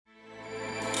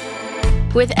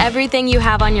With everything you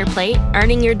have on your plate,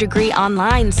 earning your degree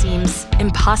online seems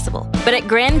impossible. But at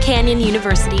Grand Canyon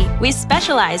University, we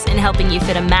specialize in helping you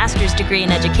fit a master's degree in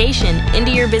education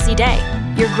into your busy day.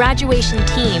 Your graduation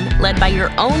team, led by your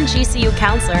own GCU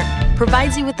counselor,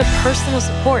 provides you with the personal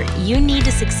support you need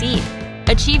to succeed.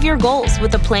 Achieve your goals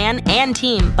with a plan and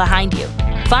team behind you.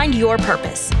 Find your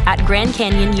purpose at Grand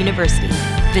Canyon University.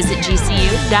 Visit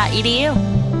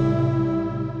gcu.edu.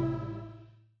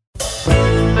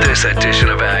 This edition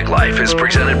of Ag Life is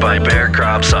presented by Bayer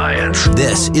Crop Science.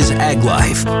 This is Ag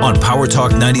Life on Power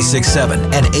Talk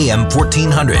 96.7 and AM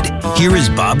 1400. Here is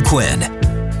Bob Quinn.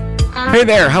 Hey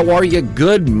there, how are you?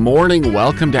 Good morning.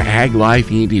 Welcome to Ag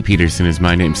Life. Andy Peterson is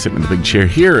my name, sitting in the big chair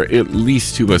here, at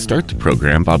least to start the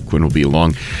program. Bob Quinn will be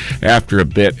along after a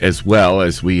bit as well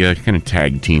as we kind of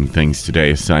tag team things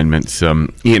today. Assignments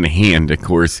in hand, of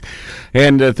course.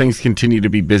 And things continue to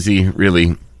be busy,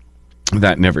 really.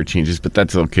 That never changes, but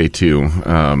that's okay too.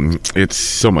 It's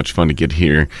so much fun to get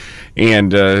here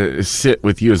and sit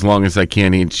with you as long as I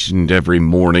can each and every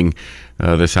morning.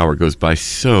 This hour goes by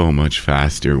so much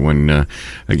faster when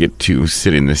I get to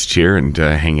sit in this chair and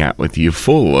hang out with you,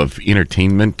 full of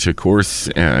entertainment, of course,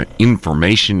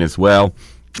 information as well.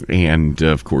 And,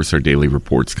 of course, our daily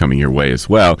reports coming your way as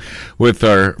well with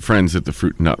our friends at the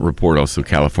Fruit and Nut Report, also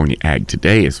California Ag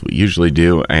Today, as we usually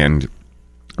do, and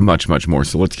much, much more.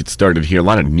 So let's get started here. A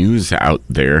lot of news out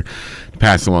there to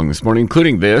pass along this morning,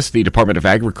 including this: the Department of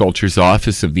Agriculture's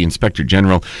Office of the Inspector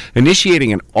General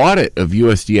initiating an audit of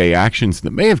USDA actions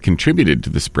that may have contributed to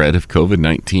the spread of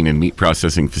COVID-19 in meat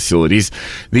processing facilities.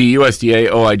 The USDA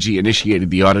OIG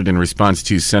initiated the audit in response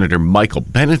to Senator Michael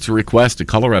Bennett's request, a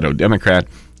Colorado Democrat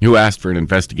who asked for an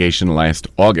investigation last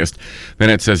August.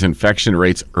 Bennett says infection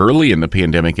rates early in the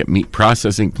pandemic at meat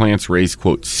processing plants raise,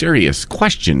 quote, serious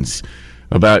questions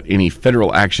about any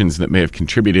federal actions that may have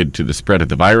contributed to the spread of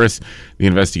the virus. The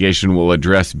investigation will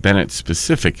address Bennett's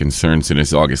specific concerns in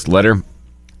his August letter,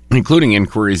 including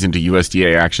inquiries into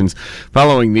USDA actions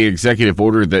following the executive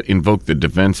order that invoked the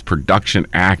Defense Production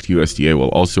Act. USDA will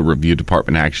also review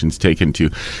department actions taken to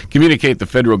communicate the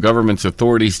federal government's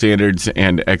authority, standards,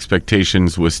 and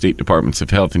expectations with state departments of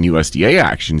health and USDA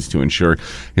actions to ensure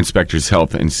inspectors'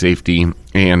 health and safety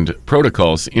and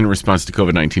protocols in response to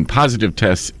COVID-19 positive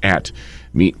tests at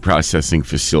meat processing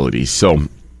facilities. So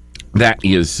that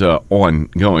is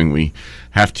ongoing. We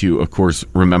have to, of course,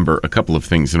 remember a couple of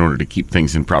things in order to keep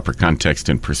things in proper context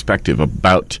and perspective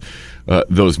about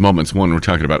those moments. One, we're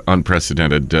talking about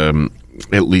unprecedented,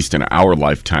 at least in our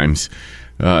lifetimes,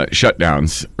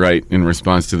 shutdowns, right, in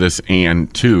response to this.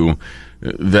 And two,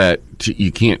 that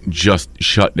you can't just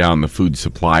shut down the food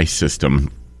supply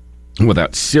system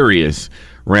without serious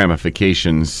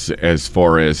ramifications as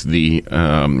far as the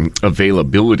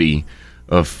availability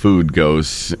of food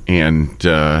goes. And,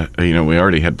 we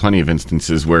already had plenty of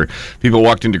instances where people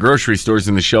walked into grocery stores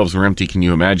and the shelves were empty. Can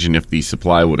you imagine if the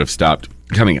supply would have stopped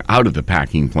coming out of the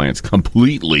packing plants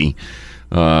completely,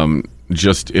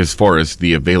 just as far as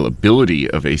the availability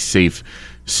of a safe,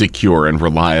 secure, and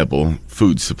reliable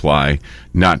food supply,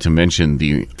 not to mention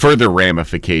the further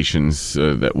ramifications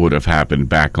that would have happened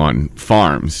back on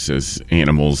farms as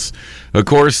animals, of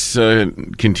course,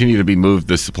 continue to be moved.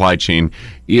 The supply chain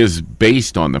is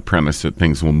based on the premise that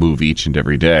things will move each and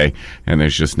every day, and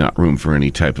there's just not room for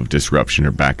any type of disruption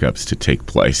or backups to take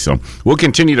place. So we'll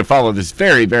continue to follow this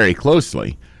very, very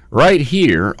closely right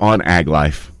here on Ag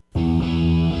Life.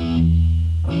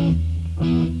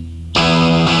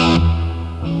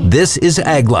 This is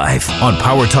Ag Life on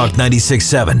Power Talk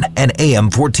 96.7 and AM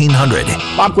 1400.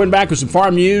 Bob Quinn back with some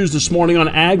farm news this morning on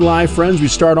Ag Life. Friends, we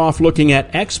start off looking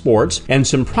at exports and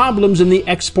some problems in the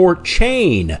export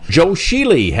chain. Joe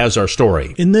Sheely has our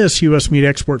story. In this U.S. Meat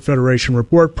Export Federation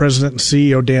report, President and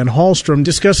CEO Dan Hallstrom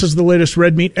discusses the latest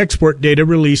red meat export data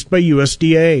released by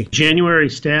USDA. January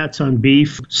stats on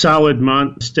beef, solid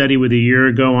month, steady with a year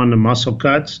ago on the muscle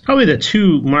cuts. Probably the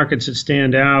two markets that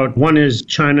stand out, one is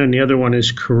China and the other one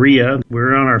is Korea.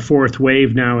 We're on our fourth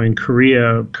wave now in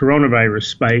Korea, coronavirus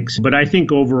spikes. But I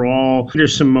think overall,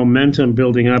 there's some momentum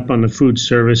building up on the food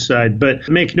service side. But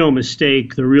make no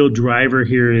mistake, the real driver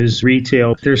here is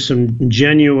retail. There's some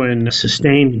genuine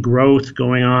sustained growth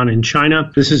going on in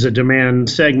China. This is a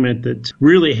demand segment that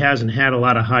really hasn't had a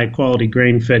lot of high quality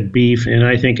grain-fed beef. And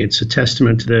I think it's a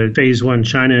testament to the Phase 1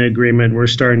 China agreement. We're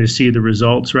starting to see the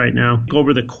results right now.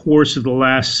 Over the course of the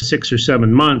last 6 or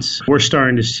 7 months, we're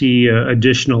starting to see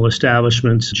additional additional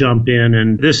establishments jump in,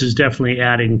 and this is definitely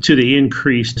adding to the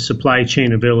increased supply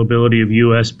chain availability of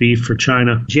U.S. beef for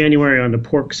China. January on the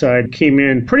pork side came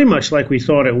in pretty much like we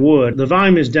thought it would. The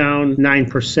volume is down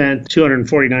 9%,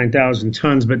 249,000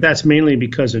 tons, but that's mainly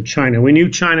because of China. We knew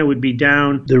China would be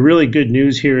down. The really good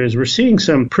news here is we're seeing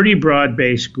some pretty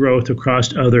broad-based growth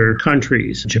across other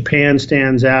countries. Japan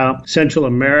stands out. Central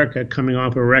America, coming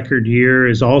off a record year,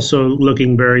 is also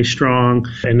looking very strong.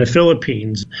 And the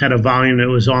Philippines had a volume that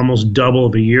was almost double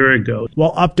of a year ago.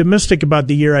 While optimistic about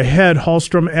the year ahead,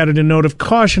 Hallstrom added a note of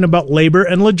caution about labor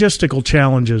and logistical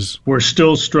challenges. We're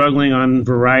still struggling on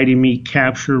variety meat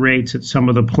capture rates at some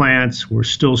of the plants. We're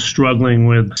still struggling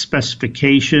with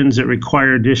specifications that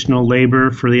require additional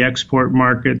labor for the export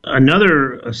market.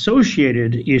 Another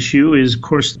associated issue is, of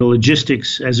course, the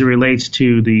logistics as it relates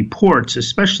to the ports,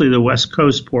 especially the West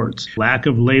Coast ports. Lack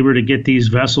of labor to get these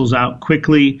vessels out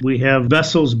quickly. We have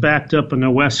vessels backed up on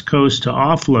the West Coast to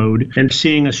offload and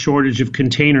seeing a shortage of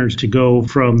containers to go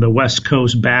from the West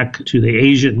Coast back to the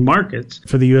Asian markets.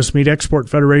 For the U.S. Meat Export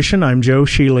Federation, I'm Joe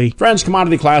Sheely. Friends,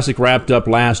 Commodity Classic wrapped up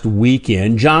last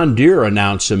weekend. John Deere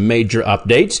announced some major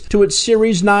updates to its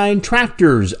Series 9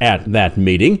 tractors at that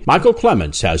meeting. Michael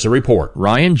Clements has a report.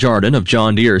 Ryan Jardin of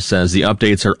John Deere says the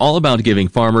updates are all about giving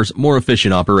farmers more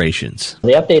efficient operations.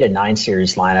 The updated 9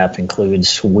 Series lineup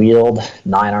includes wheeled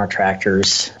 9R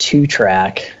tractors,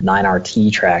 2-track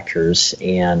 9RT tractors,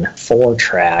 and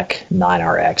 4-track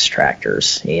 9RX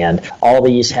tractors. And all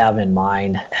these have in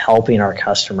mind helping our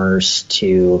customers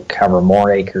to cover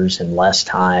more acres in less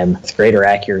time with greater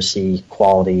accuracy,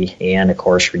 quality, and of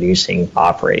course reducing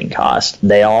operating costs.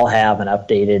 They all have an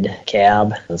updated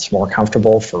cab that's more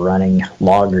comfortable for running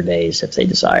longer days if they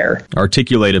desire.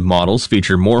 Articulated models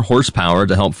feature more horsepower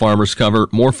to help farmers cover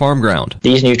more farm ground.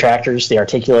 These new tractors, the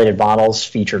articulated models,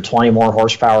 feature 20 more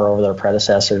horsepower over their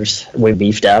predecessors. We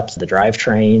beefed up the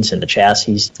drivetrains and the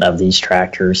chassis of these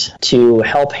tractors to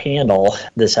help handle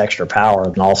this extra power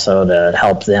and also to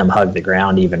help them hug the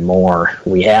ground even more.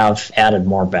 We have added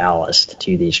more ballast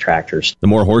to these tractors. The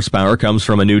more horsepower comes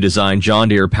from a new design John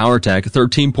Deere PowerTech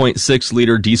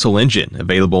 13.6-liter diesel engine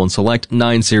available in select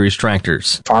 9 Series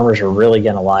tractors. Farmers are really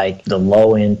going to like the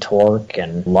low-end torque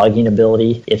and lugging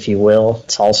ability, if you will.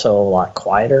 It's also a lot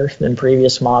quieter than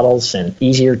previous models and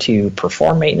easier to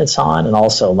perform maintenance on, and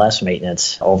also less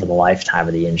maintenance over the lifetime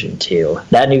of the engine too.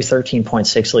 That new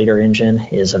 13.6-liter engine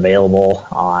is available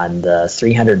on the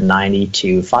 390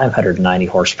 to 590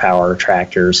 horsepower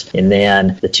tractors, and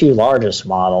then the two largest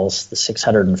models, the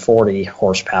 640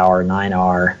 horsepower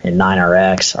 9R and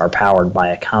 9RX, are powered by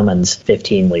a Cummins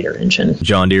 15-liter engine.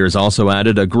 John Deere has also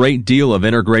added a great deal of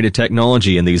integrated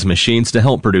technology in these machines to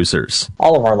help producers.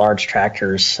 All of our large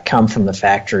tractors come from the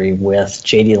factory with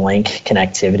JD-Link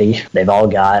connectivity. They've all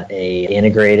got a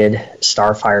integrated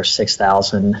Starfire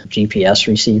 6000 GPS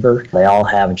receiver. They all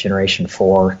have a Generation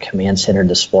 4 command center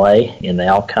display, and they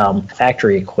all come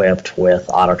factory equipped with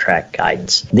AutoTrack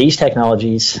guidance. These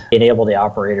technologies enable the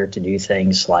operator to do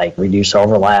things like reduce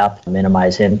overlap,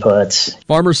 minimize inputs.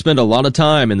 Farmers spend a lot of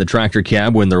time in the tractor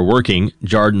cab when they're working.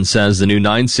 Jardin says the new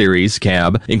 9 Series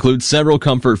cab includes several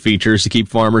comfort features to keep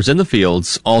farmers in the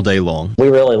fields all day long. We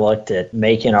really looked at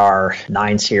making our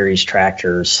 9 Series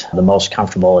tractors the most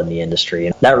comfortable in the industry.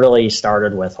 And that really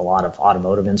started with a lot of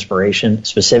automotive inspiration.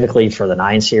 Specifically for the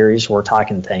 9 Series, we're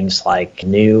talking things like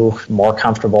new, more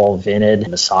comfortable vented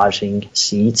massaging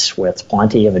seats with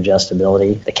plenty of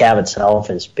adjustability. The cab itself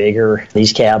is bigger.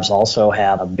 These cabs also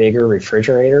have a bigger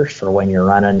refrigerator for when you're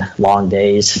running long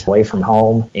days away from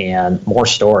home, and more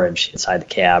storage inside the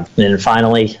cab. And then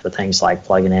finally, for things like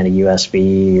plugging in a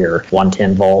USB or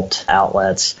 110-volt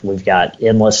outlets, we've got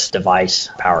endless device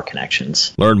power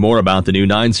connections. Learn more about the new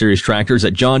 9 Series tractors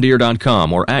at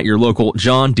johndeere.com or at your local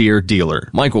John Deere dealer.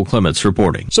 Michael Clements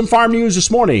reporting. Some farm news this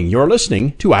morning. You're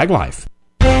listening to Ag Life.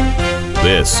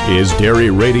 This is Dairy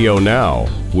Radio Now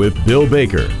with Bill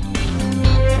Baker.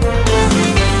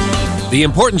 The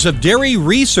importance of dairy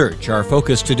research, our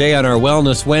focus today on our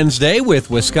Wellness Wednesday with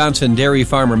Wisconsin dairy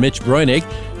farmer Mitch Broinig,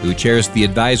 who chairs the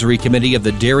advisory committee of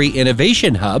the Dairy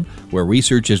Innovation Hub, where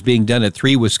research is being done at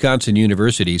 3 Wisconsin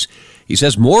universities. He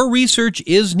says more research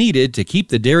is needed to keep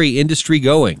the dairy industry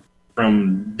going.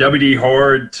 From W.D.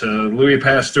 Horde to Louis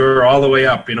Pasteur all the way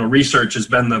up, research has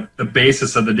been the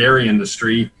basis of the dairy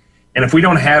industry. And if we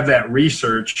don't have that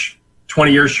research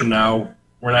 20 years from now,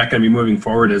 we're not going to be moving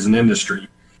forward as an industry.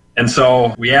 And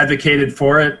so we advocated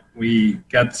for it. We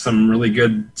got some really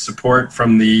good support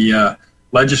from the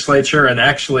legislature. And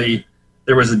actually,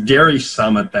 there was a dairy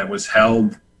summit that was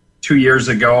held 2 years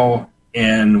ago,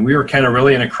 and we were kind of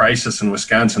really in a crisis in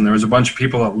Wisconsin. There was a bunch of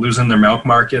people losing their milk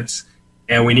markets,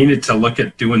 and we needed to look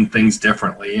at doing things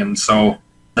differently. And so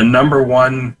the number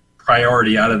one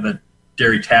priority out of the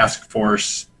Dairy Task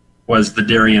Force was the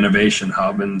Dairy Innovation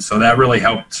Hub. And so that really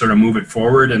helped sort of move it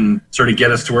forward and sort of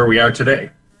get us to where we are today.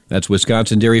 That's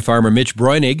Wisconsin dairy farmer Mitch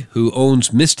Broinig, who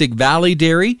owns Mystic Valley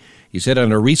Dairy. He said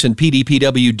on a recent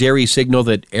PDPW Dairy Signal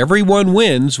that everyone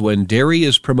wins when dairy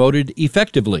is promoted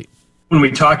effectively. When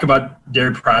we talk about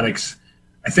dairy products,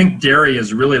 I think dairy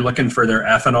is really looking for their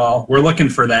ethanol. We're looking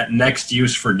for that next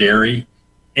use for dairy.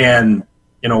 And,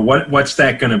 you know, what's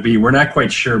that going to be? We're not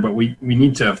quite sure, but we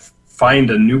need to find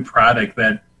a new product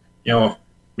that, you know,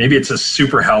 maybe it's a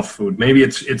super health food. Maybe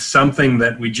it's something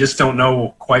that we just don't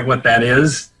know quite what that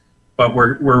is, but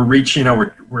we're reaching, you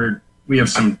know, we have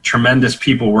some tremendous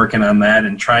people working on that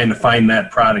and trying to find that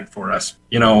product for us.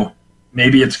 You know,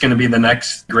 maybe it's going to be the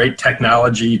next great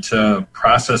technology to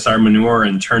process our manure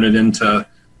and turn it into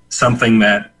something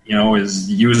that, you know,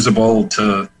 is usable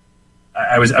to.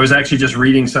 I was actually just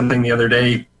reading something the other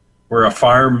day where a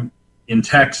farm in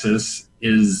Texas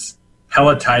is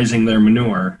pelletizing their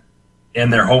manure,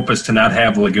 and their hope is to not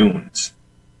have lagoons.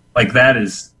 Like, that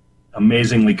is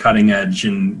amazingly cutting edge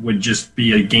and would just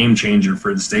be a game changer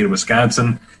for the state of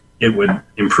Wisconsin. It would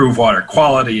improve water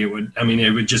quality. It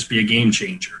would just be a game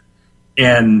changer.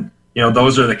 And, you know,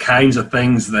 those are the kinds of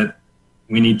things that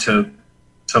we need to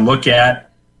look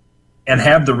at and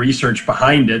have the research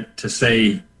behind it to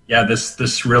say, yeah,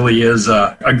 this really is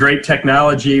a great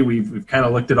technology. We've kind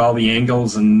of looked at all the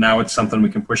angles, and now it's something we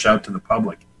can push out to the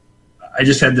public. I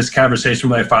just had this conversation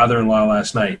with my father-in-law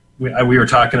last night. We were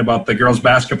talking about the girls'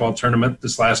 basketball tournament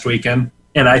this last weekend,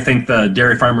 and I think the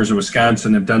Dairy Farmers of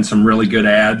Wisconsin have done some really good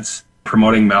ads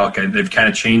promoting milk. They've kind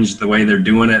of changed the way they're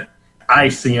doing it. I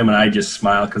see them and I just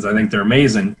smile because I think they're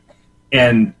amazing.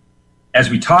 And as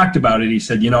we talked about it, he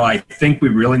said, you know, I think we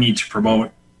really need to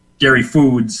promote dairy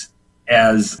foods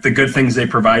as the good things they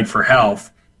provide for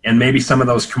health. And maybe some of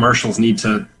those commercials need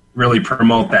to really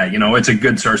promote that. You know, it's a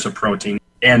good source of protein.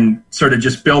 And sort of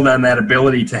just build on that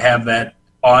ability to have that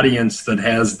audience that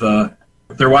has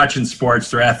they're watching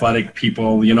sports, they're athletic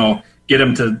people, you know, get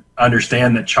them to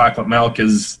understand that chocolate milk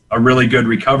is a really good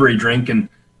recovery drink. And,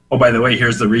 oh, by the way,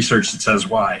 here's the research that says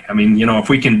why. I mean, you know, if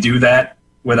we can do that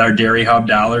with our Dairy Hub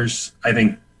dollars, I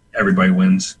think everybody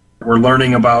wins. We're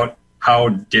learning about how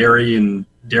dairy and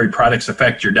dairy products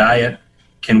affect your diet.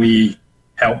 Can we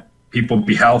help people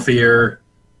be healthier?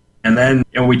 And then,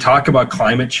 you know, we talk about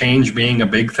climate change being a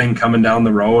big thing coming down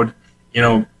the road. You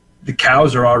know, the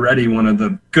cows are already one of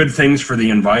the good things for the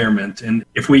environment. And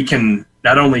if we can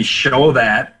not only show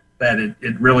that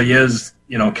it really is,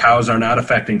 you know, cows are not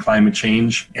affecting climate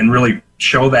change, and really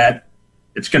show that,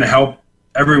 it's going to help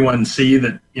everyone see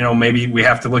that, you know, maybe we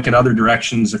have to look in other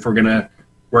directions if we're going to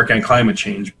work on climate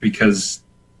change, because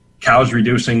cows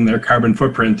reducing their carbon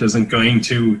footprint isn't going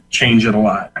to change it a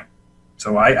lot.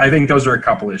 So I think those are a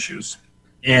couple issues.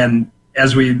 And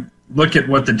as we look at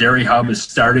what the Dairy Hub is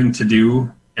starting to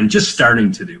do, and just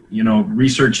starting to do, you know,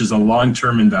 research is a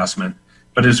long-term investment.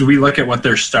 But as we look at what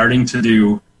they're starting to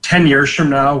do, 10 years from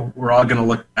now, we're all going to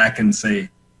look back and say,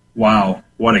 wow,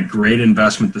 what a great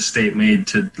investment the state made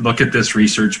to look at this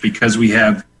research, because we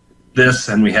have this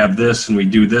and we have this and we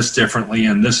do this differently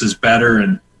and this is better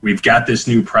and we've got this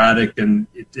new product. And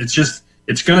it's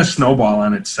going to snowball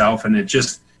on itself, and it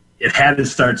had to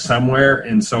start somewhere.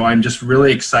 And so I'm just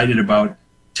really excited about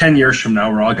 10 years from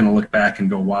now, we're all going to look back and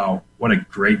go, wow, what a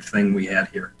great thing we had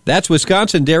here. That's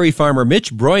Wisconsin dairy farmer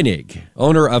Mitch Broinig,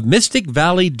 owner of Mystic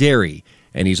Valley Dairy,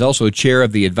 and he's also chair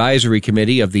of the advisory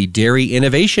committee of the Dairy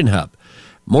Innovation Hub.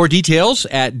 More details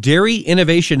at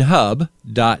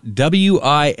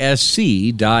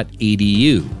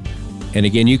dairyinnovationhub.wisc.edu. And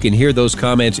again, you can hear those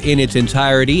comments in its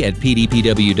entirety at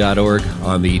pdpw.org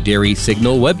on the Dairy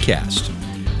Signal webcast.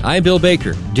 I'm Bill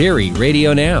Baker, Dairy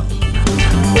Radio Now.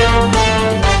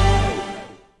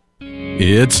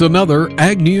 It's another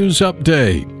Ag News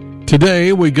Update.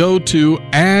 Today we go to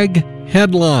Ag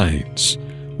Headlines.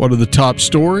 What are the top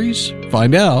stories?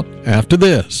 Find out after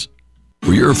this.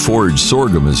 Where your forage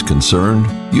sorghum is concerned,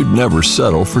 you'd never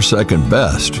settle for second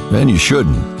best, and you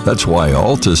shouldn't. That's why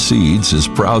Alta Seeds is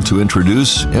proud to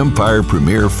introduce Empire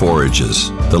Premier Forages,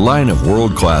 the line of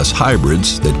world-class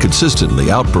hybrids that consistently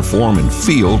outperform in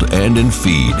field and in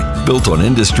feed. Built on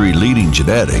industry-leading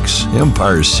genetics,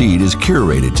 Empire Seed is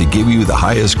curated to give you the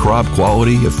highest crop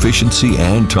quality, efficiency,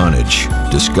 and tonnage.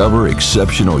 Discover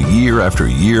exceptional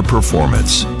year-after-year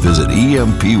performance. Visit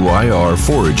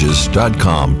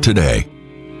empyrforages.com today.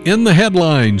 In the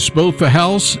headlines, both the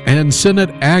House and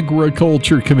Senate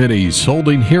Agriculture Committees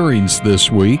holding hearings this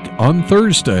week on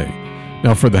Thursday.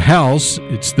 Now, for the House,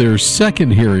 it's their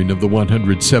second hearing of the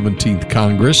 117th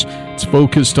Congress. It's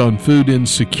focused on food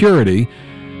insecurity,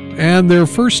 and their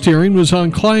first hearing was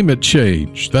on climate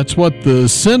change. That's what the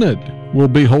Senate will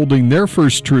be holding their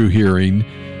first true hearing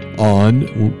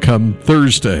on come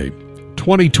Thursday.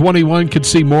 2021 could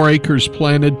see more acres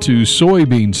planted to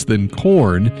soybeans than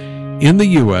corn in the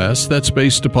U.S. That's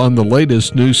based upon the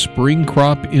latest new spring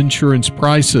crop insurance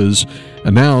prices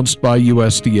announced by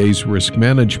USDA's Risk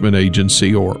Management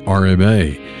Agency, or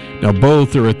RMA. Now,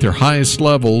 both are at their highest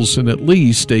levels in at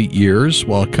least 8 years,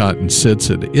 while cotton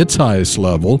sits at its highest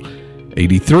level,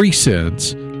 83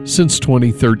 cents, since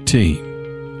 2013.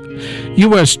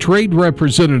 U.S. Trade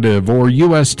Representative, or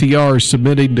USTR,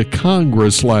 submitting to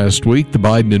Congress last week the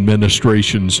Biden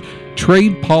administration's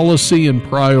trade policy and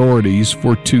priorities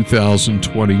for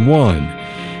 2021.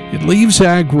 It leaves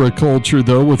agriculture,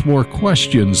 though, with more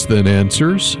questions than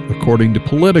answers. According to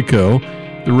Politico,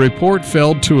 the report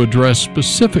failed to address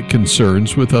specific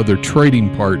concerns with other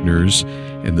trading partners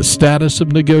and the status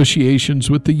of negotiations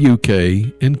with the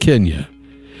UK and Kenya.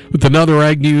 With another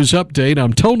Ag News update,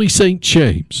 I'm Tony St.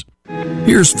 James.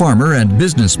 Here's farmer and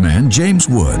businessman James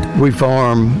Wood. We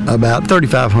farm about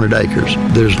 3,500 acres.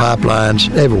 There's pipelines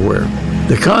everywhere.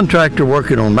 The contractor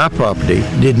working on my property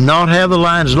did not have the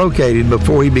lines located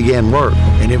before he began work,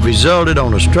 and it resulted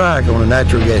on a strike on a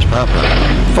natural gas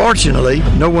pipeline. Fortunately,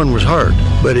 no one was hurt,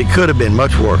 but it could have been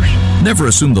much worse. Never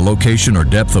assume the location or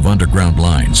depth of underground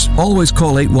lines. Always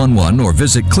call 811 or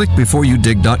visit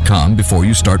clickbeforeyoudig.com before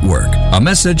you start work. A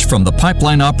message from the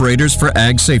Pipeline Operators for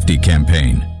Ag Safety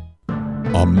campaign.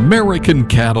 American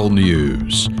Cattle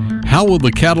News. How will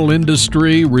the cattle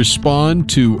industry respond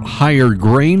to higher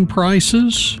grain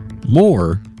prices?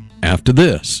 More after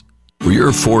this. Where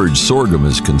your forage sorghum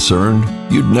is concerned,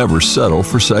 you'd never settle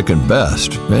for second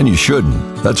best, and you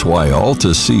shouldn't. That's why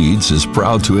Alta Seeds is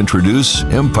proud to introduce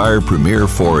Empire Premier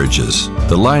Forages,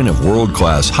 the line of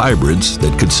world-class hybrids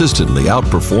that consistently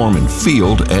outperform in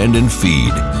field and in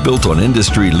feed. Built on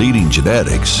industry-leading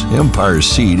genetics, Empire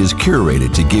Seed is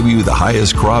curated to give you the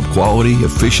highest crop quality,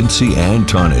 efficiency, and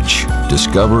tonnage.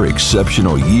 Discover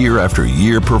exceptional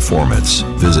year-after-year performance.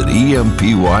 Visit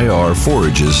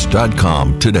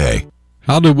empyrforages.com today.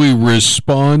 How do we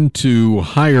respond to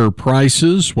higher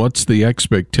prices? What's the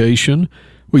expectation?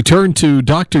 We turn to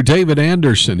Dr. David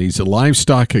Anderson. He's a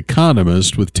livestock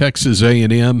economist with Texas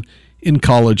A&M in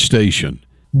College Station.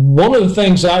 One of the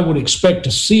things I would expect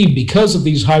to see because of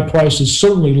these high prices,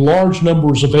 certainly large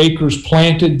numbers of acres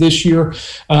planted this year,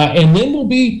 and then will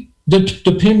be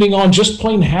depending on just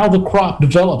plain how the crop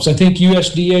develops. I think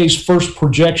USDA's first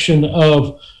projection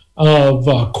of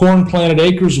corn planted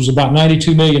acres was about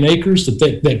 92 million acres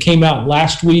that came out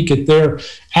last week at their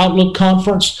Outlook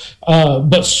conference,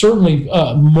 but certainly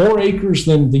more acres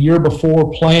than the year before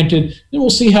planted. And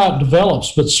we'll see how it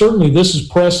develops, but certainly this is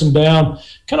pressing down,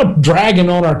 kind of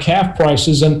dragging on our calf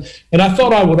prices. And I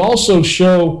thought I would also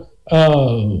show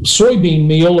soybean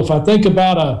meal. If I think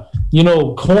about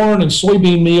corn and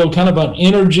soybean meal, kind of an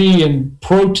energy and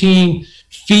protein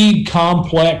feed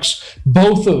complex,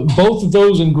 both of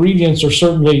those ingredients are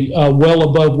certainly well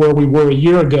above where we were a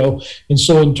year ago. And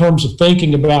so in terms of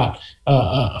thinking about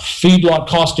feedlot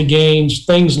cost of gains,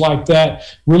 things like that,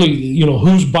 really,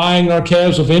 who's buying our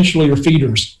calves eventually are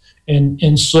feeders.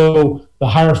 And so the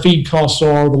higher feed costs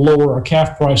are, the lower our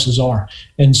calf prices are.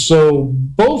 And so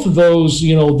both of those,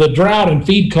 the drought and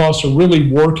feed costs are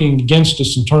really working against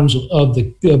us in terms of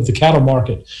the cattle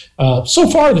market so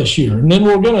far this year. And then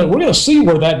we're gonna see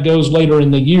where that goes later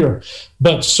in the year.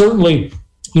 But certainly,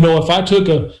 if I took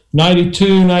a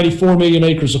 92, 94 million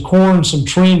acres of corn, some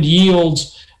trend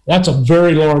yields, that's a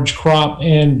very large crop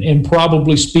and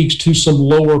probably speaks to some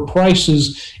lower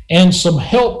prices and some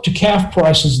help to calf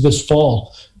prices this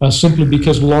fall, simply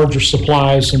because of larger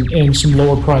supplies and some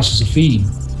lower prices of feed.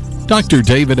 Dr.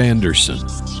 David Anderson.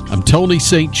 I'm Tony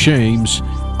St. James,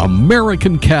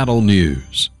 American Cattle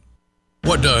News.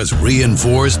 What does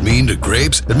reinforced mean to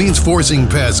grapes? It means forcing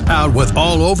pests out with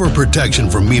all-over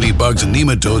protection from mealybugs and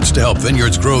nematodes to help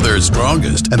vineyards grow their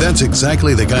strongest. And that's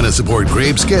exactly the kind of support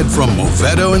grapes get from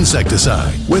Movetto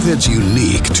insecticide. With its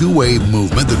unique two-wave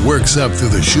movement that works up through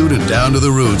the shoot and down to the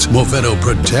roots, Movetto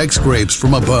protects grapes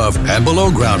from above and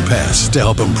below ground pests to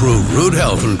help improve root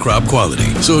health and crop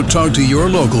quality. So talk to your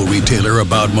local retailer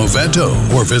about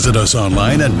Movetto or visit us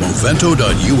online at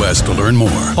movetto.us to learn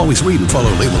more. Always read and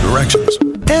follow label directions.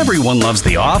 Everyone loves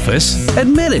The Office.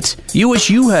 Admit it. You wish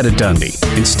you had a Dundee.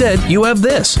 Instead, you have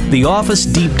this, The Office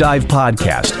Deep Dive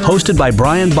Podcast, hosted by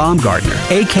Brian Baumgartner,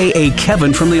 a.k.a.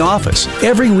 Kevin from The Office.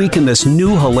 Every week in this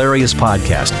new hilarious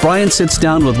podcast, Brian sits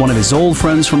down with one of his old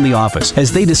friends from The Office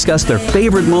as they discuss their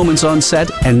favorite moments on set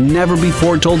and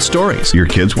never-before-told stories. Your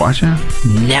kids watch it?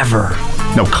 Never.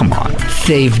 No, come on.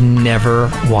 They've never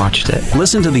watched it.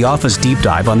 Listen to The Office Deep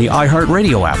Dive on the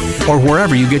iHeartRadio app or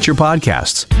wherever you get your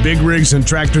podcasts. Big rigs and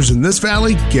tractors in this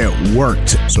valley get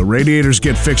worked, so radiators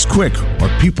get fixed quick or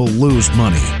people lose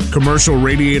money. Commercial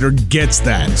Radiator gets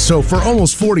that. So for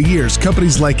almost 40 years,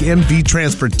 companies like MV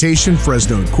Transportation,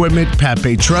 Fresno Equipment,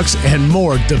 Pape Trucks, and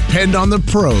more depend on the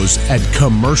pros at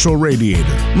Commercial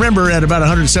Radiator. Remember, at about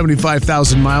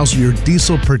 175,000 miles, your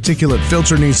diesel particulate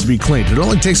filter needs to be cleaned. It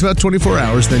only takes about 24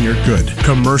 hours, then you're good.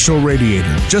 Commercial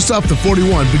Radiator, just off the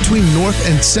 41 between North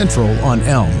and Central on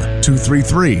Elm,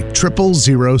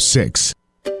 233-0006.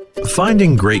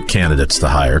 Finding great candidates to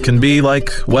hire can be like,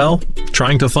 well,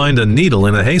 trying to find a needle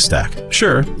in a haystack.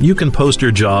 Sure, you can post your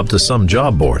job to some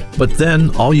job board, but then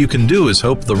all you can do is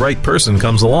hope the right person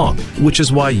comes along, which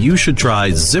is why you should try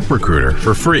ZipRecruiter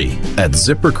for free at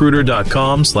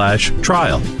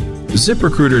ZipRecruiter.com/trial.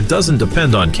 ZipRecruiter doesn't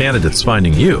depend on candidates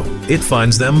finding you. It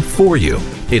finds them for you.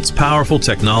 Its powerful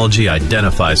technology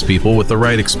identifies people with the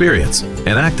right experience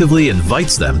and actively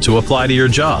invites them to apply to your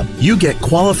job. You get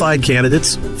qualified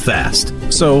candidates fast.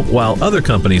 So while other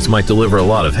companies might deliver a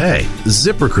lot of hay,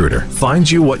 ZipRecruiter finds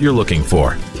you what you're looking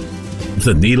for.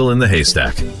 The needle in the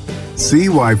haystack. See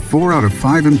why 4 out of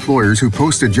 5 employers who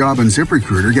post a job on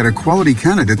ZipRecruiter get a quality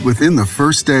candidate within the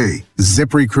first day.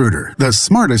 ZipRecruiter, the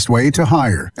smartest way to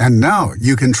hire. And now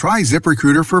you can try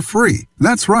ZipRecruiter for free.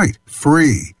 That's right,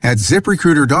 free at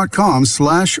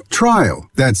ZipRecruiter.com/trial.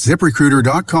 That's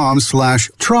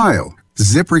ZipRecruiter.com/trial.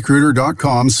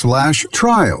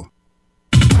 ZipRecruiter.com/trial.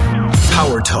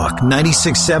 Power Talk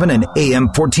 96.7 and AM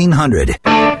 1400.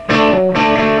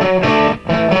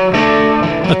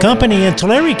 A company in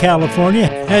Tulare, California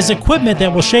has equipment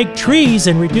that will shake trees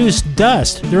and reduce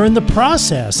dust during the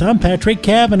process. I'm Patrick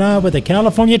Cavanaugh with the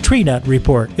California Tree Nut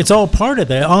Report. It's all part of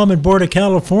the Almond Board of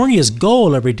California's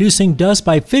goal of reducing dust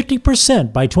by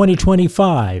 50% by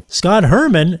 2025. Scott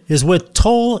Herman is with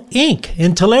Toll Inc.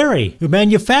 in Tulare, who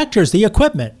manufactures the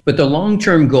equipment. But the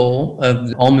long-term goal of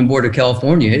the Almond Board of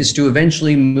California is to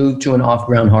eventually move to an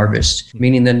off-ground harvest,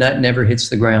 meaning the nut never hits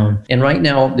the ground. And right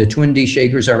now, the Twin D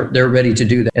shakers they're ready to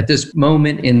do that. At this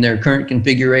moment in their current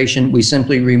configuration, we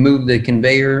simply remove the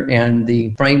conveyor and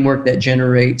the framework that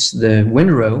generates the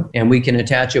windrow, and we can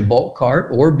attach a bulk cart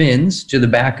or bins to the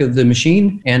back of the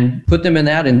machine and put them in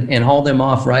that and haul them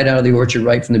off right out of the orchard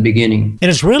right from the beginning. And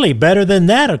it's really better than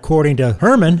that, according to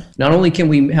Herman. Not only can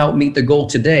we help meet the goal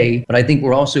today, but I think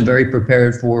we're also very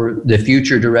prepared for the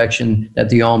future direction that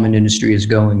the almond industry is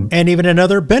going. And even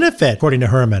another benefit, according to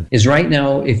Herman, is right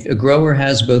now, if a grower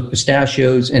has both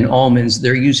pistachios and almonds,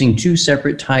 they're using 2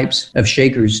 separate types of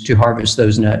shakers to harvest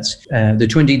those nuts. The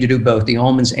Twin D to do both, the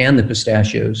almonds and the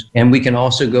pistachios. And we can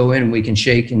also go in and we can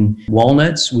shake in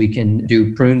walnuts. We can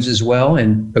do prunes as well,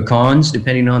 and pecans,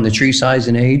 depending on the tree size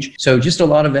and age. So just a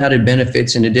lot of added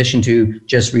benefits in addition to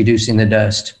just reducing the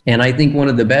dust. And I think one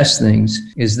of the best things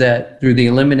is that through the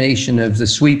elimination of the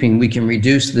sweeping, we can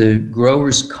reduce the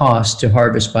grower's cost to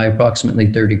harvest by approximately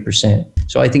 30%.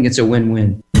 So I think it's a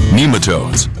win-win.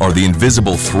 Nematodes are the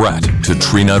invisible threat to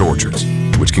tree nut orchards,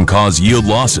 which can cause yield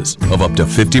losses of up to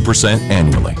 50%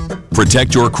 annually.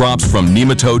 Protect your crops from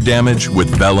nematode damage with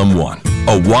Vellum One,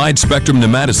 a wide-spectrum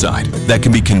nematicide that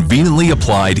can be conveniently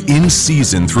applied in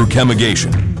season through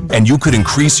chemigation, and you could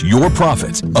increase your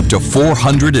profits up to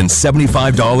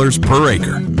 $475 per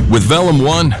acre. With Vellum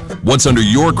One, what's under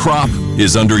your crop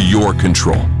is under your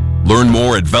control. Learn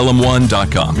more at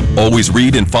vellum1.com. Always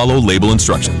read and follow label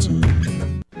instructions.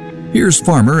 Here's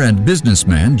farmer and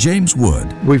businessman James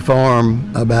Wood. We farm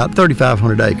about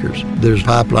 3,500 acres. There's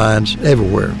pipelines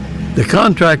everywhere. The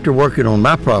contractor working on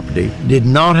my property did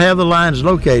not have the lines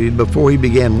located before he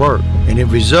began work, and it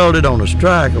resulted on a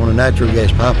strike on a natural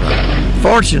gas pipeline.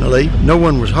 Fortunately, no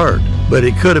one was hurt, but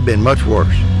it could have been much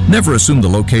worse. Never assume the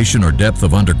location or depth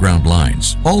of underground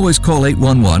lines. Always call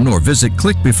 811 or visit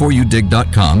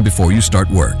clickbeforeyoudig.com before you start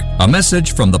work. A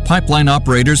message from the Pipeline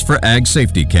Operators for Ag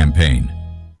Safety campaign.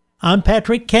 I'm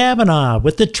Patrick Cavanaugh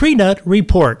with the Tree Nut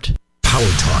Report.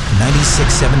 Power Talk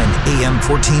 96.7 and AM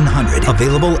 1400.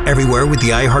 Available everywhere with the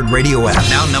iHeartRadio app.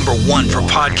 Now #1 for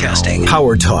podcasting.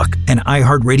 Power Talk, an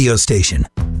iHeartRadio station.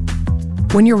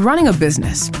 When you're running a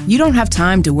business, you don't have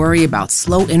time to worry about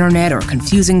slow internet or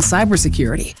confusing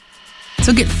cybersecurity.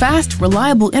 So get fast,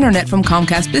 reliable internet from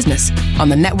Comcast Business on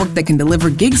the network that can deliver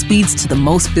gig speeds to the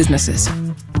most businesses.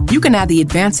 You can add the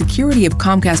advanced security of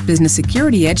Comcast Business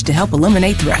Security Edge to help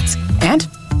eliminate threats. And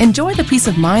enjoy the peace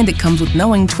of mind that comes with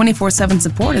knowing 24/7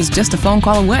 support is just a phone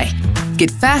call away.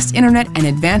 Get fast internet and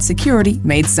advanced security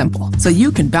made simple so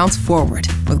you can bounce forward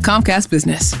with Comcast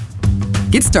Business.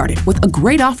 Get started with a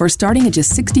great offer starting at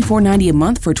just $64.90 a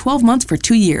month for 12 months for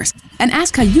 2 years. And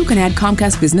ask how you can add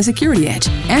Comcast Business Security Edge.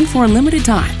 And for a limited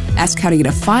time, ask how to get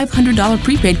a $500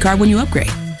 prepaid card when you upgrade.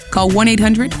 Call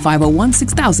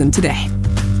 1-800-501-6000 today.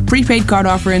 Prepaid card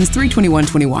offer ends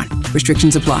 3/21/21.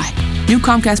 Restrictions apply. New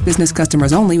Comcast Business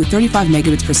customers only with 35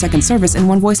 megabits per second service and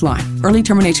one voice line. Early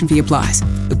termination fee applies.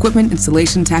 Equipment,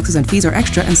 installation, taxes, and fees are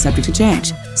extra and subject to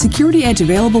change. Security Edge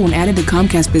available when added to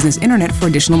Comcast Business Internet for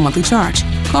additional monthly charge.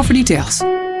 Call for details.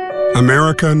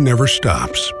 America never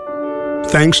stops.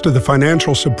 Thanks to the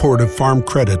financial support of Farm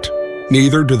Credit,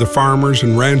 neither do the farmers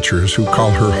and ranchers who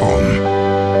call her home.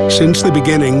 Since the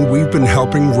beginning, we've been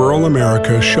helping rural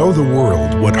America show the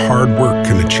world what hard work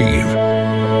can achieve.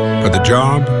 But the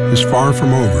job is far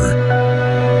from over.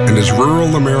 And as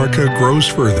rural America grows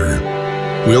further,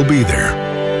 we'll be there,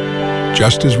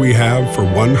 just as we have for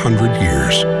 100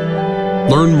 years.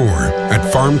 Learn more at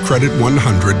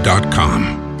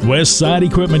farmcredit100.com. Westside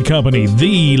Equipment Company,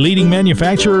 the leading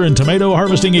manufacturer in tomato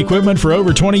harvesting equipment for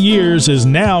over 20 years, is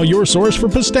now your source for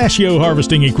pistachio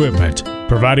harvesting equipment.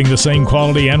 Providing the same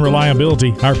quality and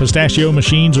reliability, our pistachio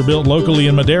machines are built locally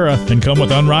in Madera and come with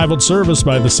unrivaled service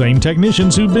by the same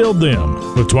technicians who build them.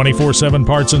 With 24/7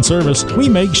 parts and service, we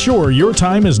make sure your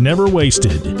time is never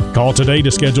wasted. Call today to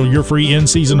schedule your free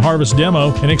in-season harvest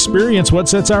demo and experience what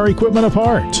sets our equipment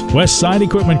apart. Westside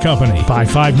Equipment Company,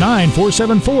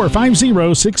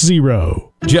 559-474-5060.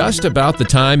 Just about the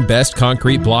time Best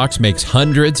Concrete Blocks makes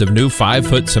hundreds of new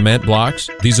 5-foot cement blocks,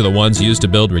 these are the ones used to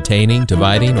build retaining,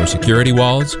 dividing, or security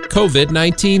walls,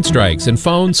 COVID-19 strikes and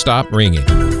phones stop ringing.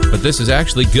 But this is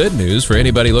actually good news for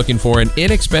anybody looking for an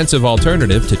inexpensive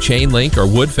alternative to chain link or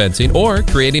wood fencing, or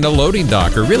creating a loading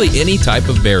dock, or really any type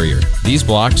of barrier. These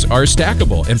blocks are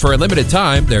stackable, and for a limited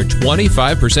time, they're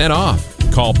 25% off.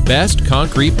 Call Best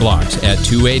Concrete Blocks at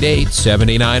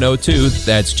 288-7902.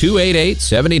 That's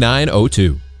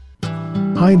 288-7902.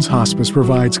 Hines Hospice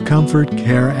provides comfort,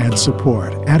 care, and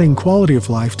support, adding quality of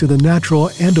life to the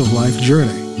natural end-of-life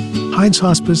journey. Hines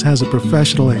Hospice has a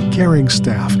professional and caring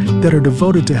staff that are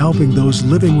devoted to helping those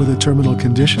living with a terminal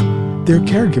condition, their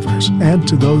caregivers, and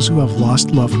to those who have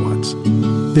lost loved ones.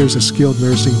 There's a skilled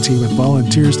nursing team and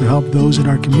volunteers to help those in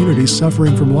our community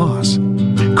suffering from loss.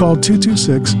 Call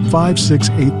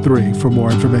 226-5683 for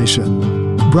more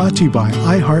information. Brought to you by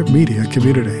iHeartMedia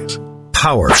Communities.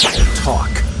 Power Talk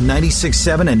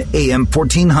 96.7 and AM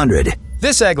 1400.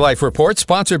 This Ag Life report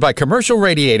sponsored by Commercial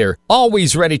Radiator,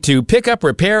 always ready to pick up,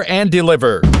 repair, and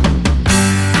deliver.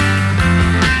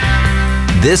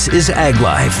 This is Ag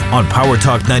Life on Power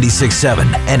Talk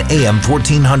 96.7 and AM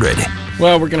 1400.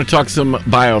 Well, we're going to talk some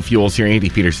biofuels here. Andy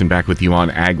Peterson back with you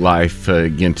on Ag Life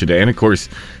again today. And, of course,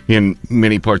 in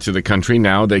many parts of the country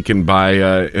now, they can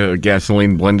buy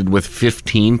gasoline blended with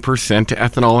 15%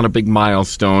 ethanol, and a big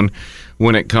milestone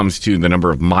when it comes to the number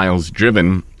of miles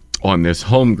driven on this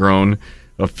homegrown,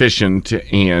 efficient,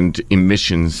 and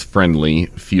emissions-friendly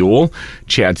fuel.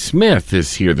 Chad Smith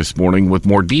is here this morning with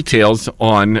more details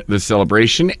on the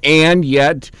celebration, and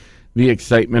yet the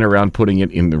excitement around putting it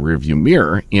in the rearview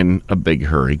mirror in a big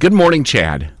hurry. Good morning,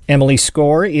 Chad. Emily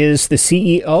Score is the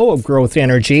CEO of Growth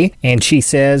Energy, and she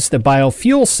says the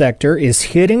biofuel sector is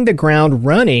hitting the ground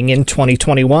running in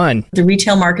 2021. The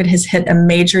retail market has hit a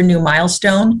major new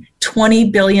milestone, 20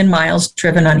 billion miles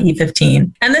driven on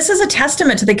E15. And this is a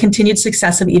testament to the continued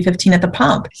success of E15 at the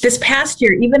pump. This past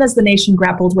year, even as the nation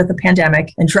grappled with the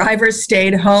pandemic and drivers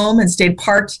stayed home and stayed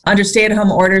parked under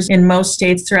stay-at-home orders in most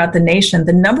states throughout the nation,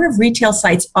 the number of retail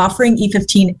sites offering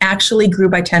E15 actually grew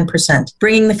by 10%,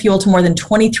 bringing the fuel to more than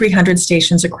 2,300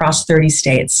 stations across 30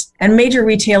 states. And major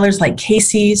retailers like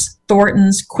Casey's,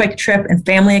 Thornton's, Quick Trip, and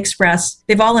Family Express,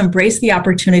 they've all embraced the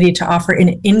opportunity to offer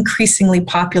an increasingly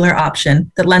popular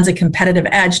option that lends a competitive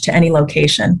edge to any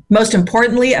location. Most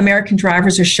importantly, American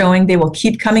drivers are showing they will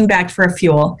keep coming back for a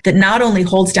fuel that not only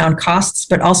holds down costs,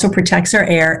 but also protects our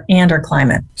air and our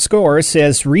climate. Score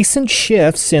says recent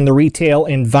shifts in the retail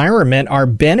environment are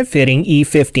benefiting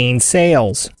E15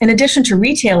 sales. In addition to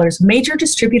retailers, major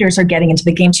distributors are getting into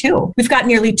the game too. We've got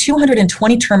nearly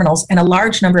 220 terminals and a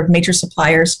large number of major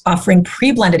suppliers offering offering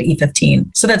pre-blended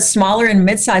E15 so that smaller and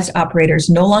mid-sized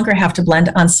operators no longer have to blend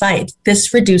on site.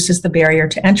 This reduces the barrier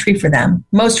to entry for them.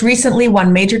 Most recently,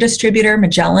 one major distributor,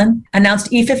 Magellan,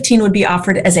 announced E15 would be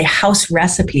offered as a house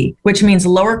recipe, which means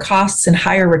lower costs and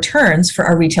higher returns for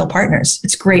our retail partners.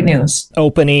 It's great news.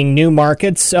 Opening new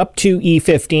markets up to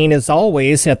E15 is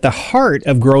always at the heart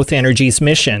of Growth Energy's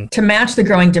mission. To match the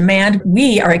growing demand,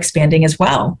 we are expanding as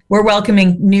well. We're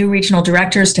welcoming new regional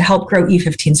directors to help grow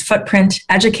E15's footprint,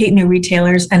 educate new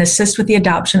retailers, and assist with the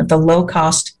adoption of the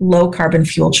low-cost, low-carbon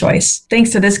fuel choice.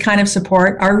 Thanks to this kind of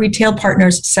support, our retail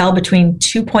partners sell between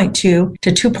 2.2 to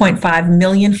 2.5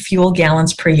 million fuel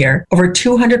gallons per year, over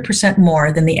 200%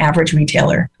 more than the average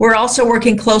retailer. We're also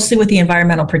working closely with the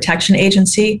Environmental Protection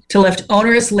Agency to lift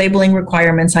onerous labeling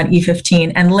requirements on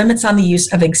E15 and limits on the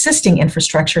use of existing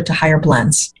infrastructure to higher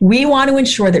blends. We want to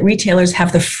ensure that retailers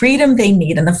have the freedom they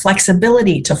need and the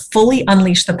flexibility to fully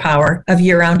unleash the power of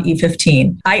year-round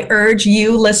E15. I urge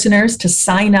you listeners to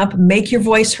sign up, make your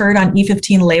voice heard on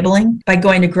E15 labeling by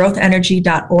going to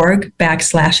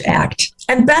growthenergy.org/act.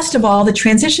 And best of all, the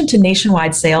transition to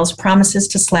nationwide sales promises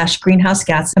to slash greenhouse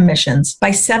gas emissions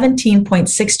by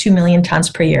 17.62 million tons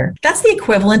per year. That's the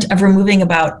equivalent of removing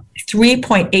about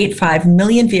 3.85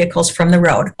 million vehicles from the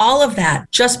road. All of that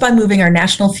just by moving our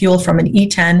national fuel from an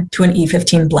E10 to an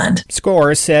E15 blend.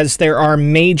 SCORE says there are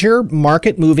major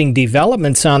market-moving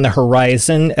developments on the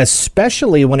horizon,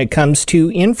 especially when it comes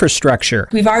to infrastructure.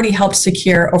 We've already helped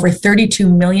secure over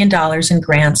 $32 million in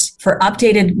grants for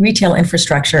updated retail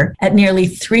infrastructure at nearly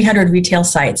 300 retail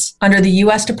sites under the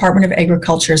U.S. Department of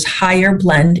Agriculture's Higher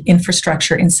Blend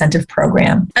Infrastructure Incentive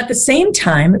Program. At the same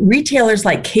time, retailers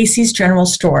like Casey's General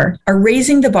Store are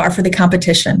raising the bar for the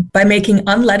competition by making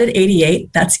unleaded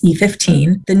 88, that's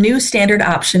E15, the new standard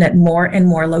option at more and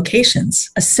more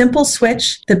locations. A simple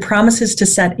switch that promises to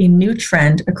set a new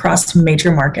trend across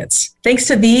major markets. Thanks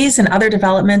to these and other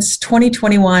developments,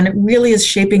 2021 really is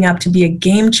shaping up to be a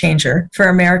game changer for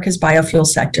America's biofuel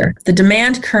sector. The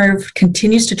demand curve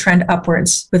continues to trend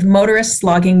upwards, with motorists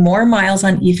logging more miles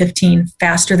on E15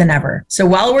 faster than ever. So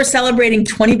while we're celebrating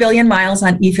 20 billion miles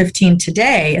on E15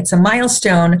 today, it's a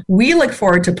milestone we look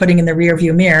forward to putting in the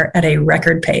rearview mirror at a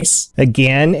record pace.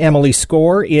 Again, Emily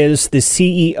Score is the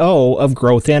CEO of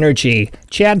Growth Energy.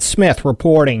 Chad Smith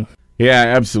reporting.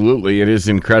 Yeah, absolutely. It is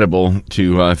incredible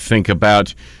to think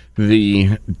about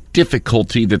the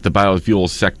difficulty that the biofuel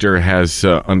sector has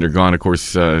undergone. Of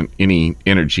course, any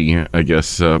energy, I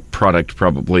guess, product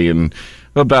probably in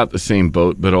about the same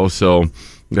boat, but also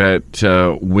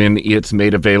that when it's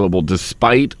made available,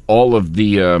 despite all of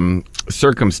the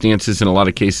circumstances in a lot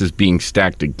of cases being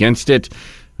stacked against it,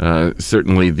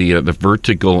 certainly the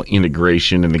vertical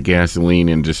integration in the gasoline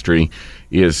industry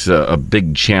is a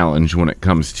big challenge when it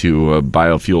comes to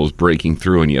biofuels breaking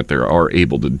through, and yet they are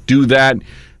able to do that.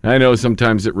 I know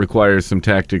sometimes it requires some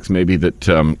tactics maybe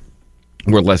that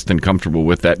we're less than comfortable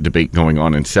with. That debate going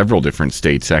on in several different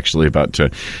states, actually, about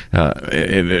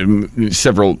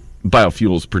several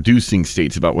biofuels producing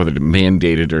states about whether to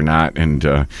mandate it or not, and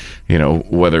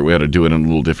whether we ought to do it in a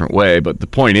little different way. But the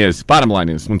point is, bottom line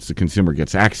is, once the consumer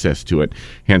gets access to it,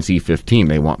 hence E15,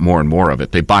 they want more and more of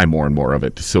it. They buy more and more of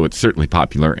it. So it's certainly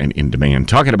popular and in demand.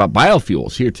 Talking about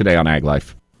biofuels here today on Ag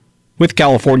Life. With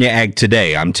California Ag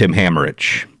Today, I'm Tim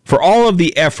Hammerich. For all of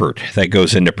the effort that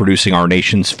goes into producing our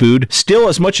nation's food, still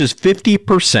as much as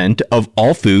 50% of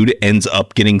all food ends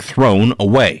up getting thrown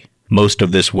away. Most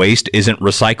of this waste isn't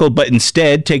recycled, but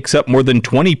instead takes up more than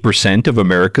 20% of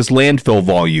America's landfill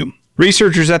volume.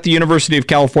 Researchers at the University of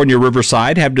California,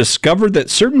 Riverside have discovered that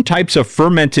certain types of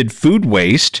fermented food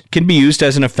waste can be used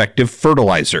as an effective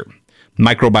fertilizer.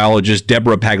 Microbiologist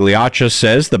Deborah Pagliaccia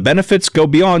says the benefits go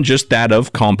beyond just that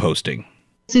of composting.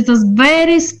 It's a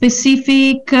very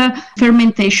specific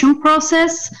fermentation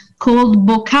process called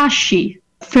bokashi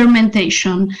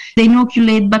fermentation. They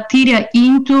inoculate bacteria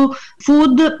into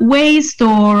food waste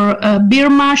or beer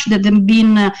mash that have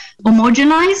been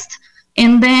homogenized,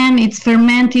 and then it's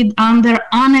fermented under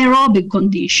anaerobic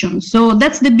conditions. So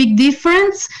that's the big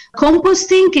difference.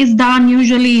 Composting is done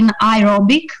usually in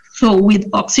aerobic, so with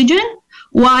oxygen,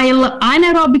 while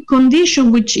anaerobic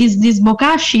condition, which is this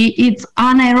bokashi, it's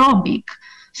anaerobic.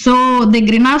 So the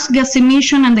greenhouse gas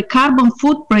emission and the carbon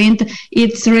footprint,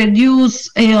 it's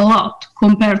reduced a lot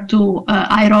compared to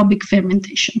aerobic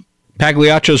fermentation.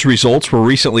 Pagliaccia's results were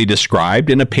recently described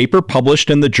in a paper published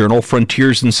in the journal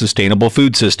Frontiers in Sustainable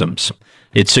Food Systems.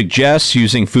 It suggests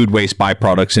using food waste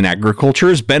byproducts in agriculture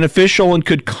is beneficial and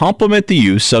could complement the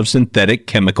use of synthetic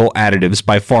chemical additives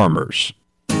by farmers.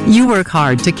 You work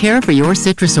hard to care for your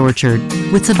citrus orchard.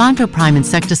 With Savanto Prime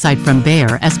insecticide from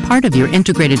Bayer as part of your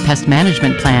integrated pest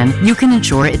management plan, you can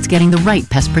ensure it's getting the right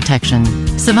pest protection.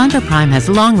 Savanto Prime has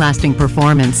long-lasting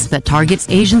performance that targets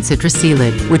Asian citrus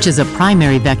celid, which is a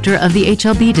primary vector of the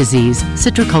HLB disease,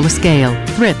 citricola scale,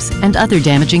 thrips, and other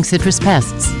damaging citrus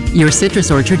pests. Your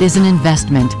citrus orchard is an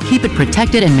investment. Keep it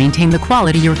protected and maintain the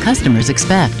quality your customers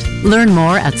expect. Learn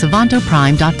more at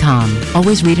savantoprime.com.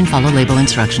 Always read and follow label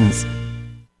instructions.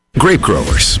 Grape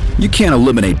growers, you can't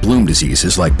eliminate bloom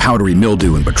diseases like powdery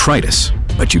mildew and botrytis,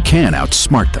 but you can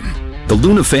outsmart them. The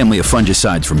Luna family of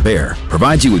fungicides from Bayer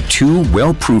provides you with two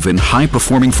well-proven,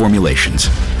 high-performing formulations.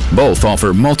 Both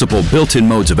offer multiple built-in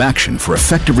modes of action for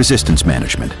effective resistance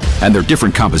management, and their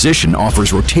different composition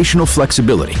offers rotational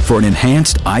flexibility for an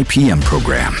enhanced IPM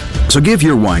program. So give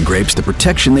your wine grapes the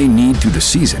protection they need through the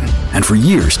season and for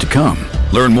years to come.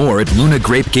 Learn more at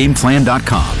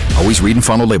lunagrapegameplan.com. Always read and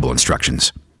follow label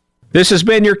instructions. This has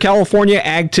been your California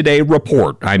Ag Today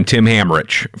report. I'm Tim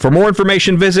Hammerich. For more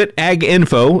information, visit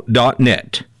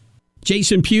aginfo.net.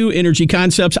 Jason Pugh, Energy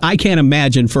Concepts. I can't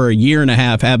imagine for a year and a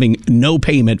half having no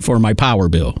payment for my power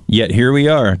bill. Yet here we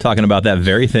are talking about that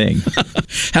very thing.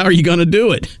 How are you going to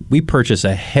do it? We purchase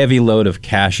a heavy load of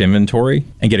cash inventory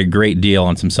and get a great deal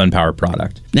on some SunPower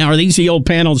product. Now, are these the old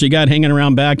panels you got hanging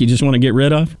around back you just want to get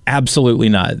rid of? Absolutely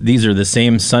not. These are the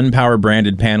same SunPower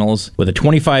branded panels with a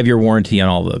 25-year warranty on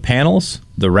all the panels,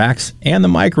 the racks, and the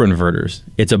microinverters.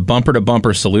 It's a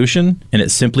bumper-to-bumper solution, and it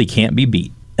simply can't be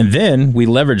beat. And then we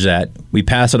leverage that. We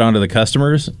pass it on to the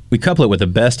customers. We couple it with the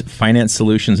best finance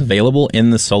solutions available in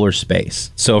the solar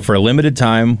space. So for a limited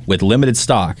time with limited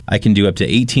stock, I can do up to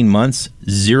 18 months,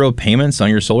 0 payments on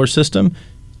your solar system.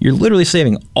 You're literally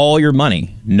saving all your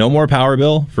money. No more power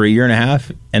bill for a year and a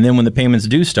half. And then when the payments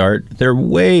do start, they're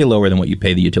way lower than what you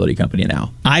pay the utility company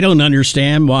now. I don't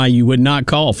understand why you would not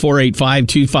call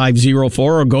 485-2504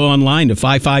 or go online to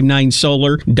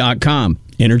 559solar.com.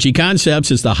 Energy Concepts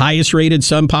is the highest-rated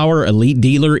SunPower elite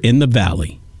dealer in the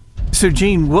Valley. So,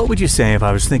 Gene, what would you say if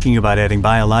I was thinking about adding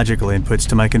biological inputs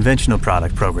to my conventional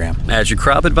product program? As your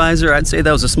crop advisor, I'd say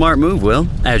that was a smart move, Will.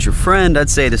 As your friend, I'd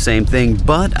say the same thing,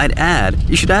 but I'd add,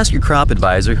 you should ask your crop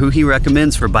advisor who he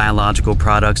recommends for biological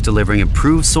products delivering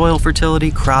improved soil fertility,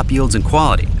 crop yields, and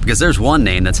quality. Because there's one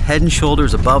name that's head and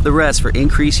shoulders above the rest for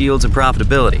increased yields and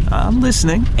profitability. I'm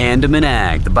listening. Andaman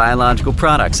Ag, the biological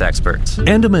products experts.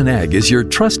 Andaman Ag is your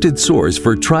trusted source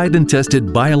for tried and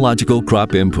tested biological crop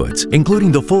inputs,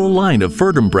 including the full line of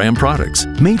Fertum brand products.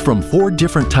 Made from 4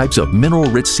 different types of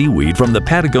mineral-rich seaweed from the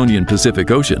Patagonian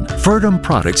Pacific Ocean, Fertum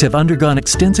products have undergone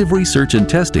extensive research and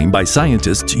testing by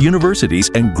scientists,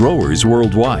 universities, and growers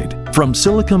worldwide. From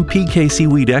Silicum PK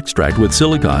seaweed extract with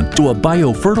silicon to a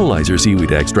biofertilizer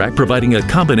seaweed extract providing a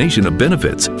combination of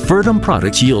benefits, Fertum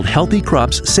products yield healthy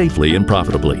crops safely and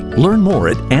profitably. Learn more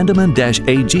at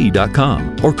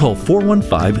andaman-ag.com or call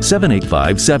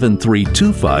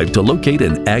 415-785-7325 to locate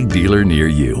an ag dealer near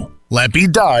you.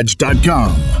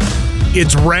 LampyDodge.com.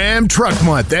 It's Ram Truck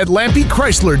Month at Lampy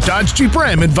Chrysler Dodge Jeep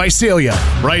Ram in Visalia.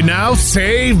 Right now,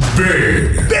 save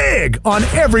big. Big on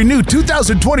every new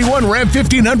 2021 Ram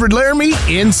 1500 Laramie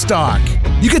in stock.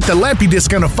 You get the Lampy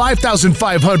discount of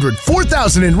 $5,500,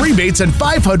 $4,000 in rebates, and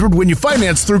 $500 when you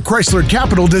finance through Chrysler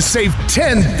Capital to save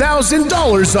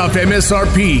 $10,000 off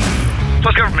MSRP.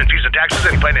 Plus government fees and taxes,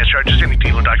 any finance charges, any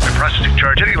dealer document processing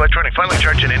charge, any electronic filing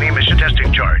charge, and any emission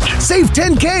testing charge. Save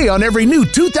 $10K on every new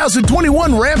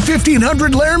 2021 Ram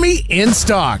 1500 Laramie in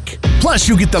stock. Plus,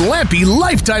 you get the Lampy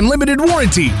Lifetime Limited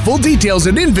Warranty. Full details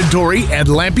and inventory at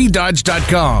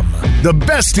LampyDodge.com. The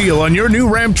best deal on your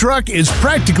new Ram truck is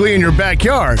practically in your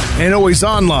backyard and always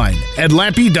online at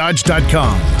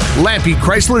LampyDodge.com. Lampy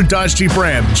Chrysler Dodge Jeep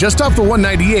Ram, just off the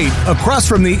 198, across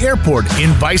from the airport in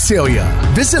Visalia.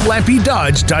 Visit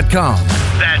LampyDodge.com.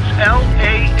 That's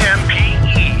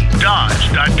LAMPE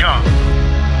Dodge.com.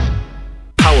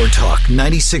 Power Talk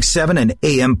 96.7 and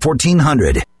AM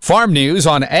 1400. Farm News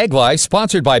on Ag Life,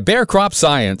 sponsored by Bear Crop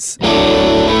Science.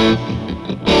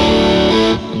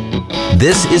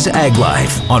 This is Ag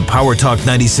Life on Power Talk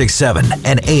 96.7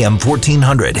 and AM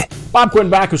 1400. Bob Quinn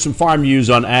back with some farm news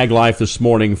on Ag Life this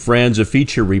morning, friends. A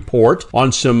feature report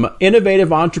on some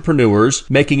innovative entrepreneurs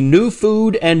making new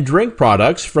food and drink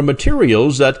products from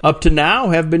materials that up to now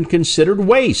have been considered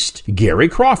waste. Gary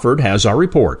Crawford has our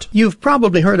report. You've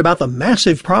probably heard about the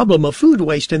massive problem of food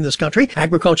waste in this country.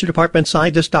 Agriculture Department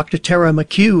scientist Dr. Tara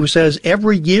McHugh says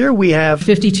every year we have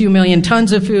 52 million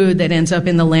tons of food that ends up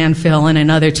in the landfill and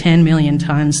another 10 10 million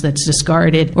tons that's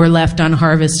discarded or left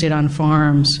unharvested on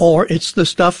farms. Or it's the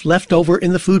stuff left over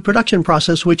in the food production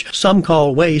process, which some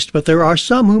call waste, but there are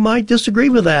some who might disagree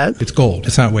with that. It's gold.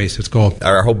 It's not waste. It's gold.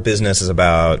 Our whole business is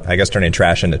about, I guess, turning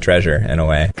trash into treasure in a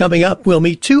way. Coming up, we'll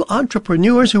meet two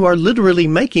entrepreneurs who are literally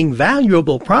making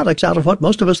valuable products out of what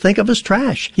most of us think of as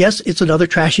trash. Yes, it's another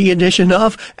trashy edition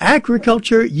of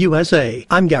Agriculture USA.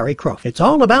 I'm Gary Crawford. It's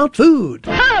all about food.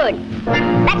 Food!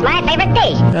 That's my favorite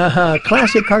dish.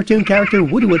 Classic cartoon character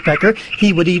Woody Woodpecker.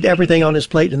 He would eat everything on his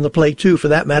plate, and the plate too, for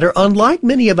that matter, unlike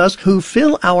many of us who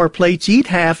fill our plates, eat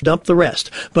half, dump the rest.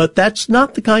 But that's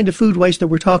not the kind of food waste that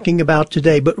we're talking about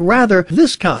today, but rather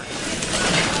this kind.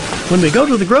 When we go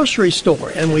to the grocery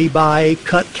store and we buy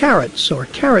cut carrots or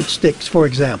carrot sticks, for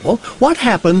example, what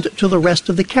happened to the rest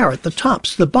of the carrot, the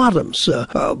tops, the bottoms?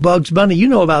 Bugs Bunny, you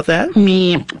know about that?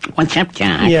 Me, what's up,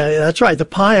 John? Yeah, that's right. The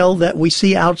pile that we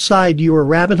see outside your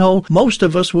rabbit hole, most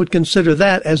of us would consider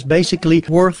that as basically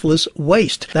worthless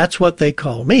waste. That's what they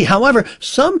call me. However,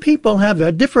 some people have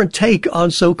a different take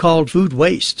on so-called food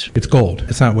waste. It's gold.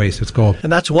 It's not waste. It's gold.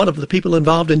 And that's one of the people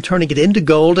involved in turning it into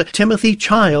gold, Timothy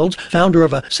Childs, founder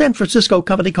of a San Francisco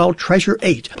company called Treasure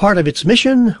 8. Part of its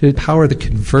mission? To power the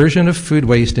conversion of food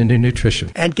waste into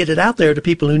nutrition. And get it out there to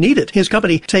people who need it. His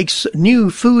company takes new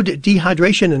food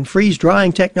dehydration and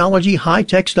freeze-drying technology,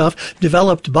 high-tech stuff,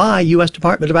 developed by U.S.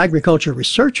 Department of Agriculture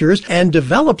researchers, and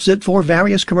develops it for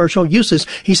various commercial uses.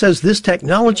 He says this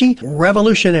technology,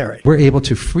 revolutionary. We're able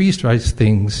to freeze-dry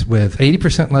things with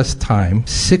 80% less time,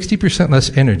 60% less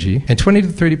energy, and 20 to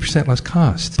 30% less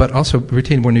cost, but also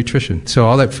retain more nutrition. So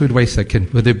all that food waste that can,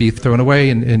 whether it be thrown away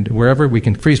and wherever, we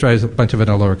can freeze-dry a bunch of it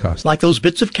at a lower cost. Like those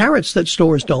bits of carrots that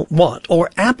stores don't want, or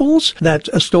apples that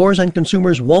stores and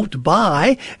consumers won't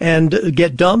buy and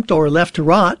get dumped or left to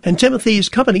rot. And Timothy's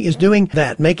company is doing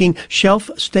that, making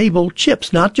shelf-stable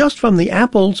chips, not just from the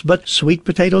apples, but sweet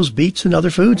potatoes, beets, and other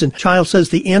foods. And Child says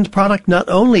the end product not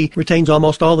only retains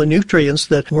almost all the nutrients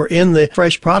that were in the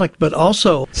fresh product, but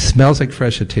also smells like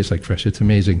fresh, it tastes like fresh. It's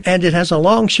amazing. And it has a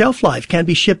long shelf life, can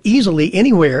be shipped easily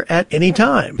anywhere at any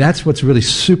time. That's what's really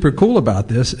super cool about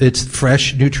this. It's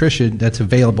fresh nutrition that's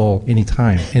available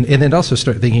anytime. And then also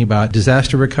start thinking about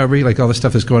disaster recovery, like all the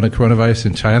stuff that's going to coronavirus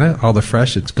in China, all the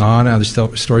fresh, it's gone out of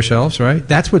the store shelves, right?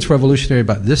 That's what's revolutionary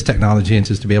about this technology,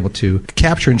 is to be able to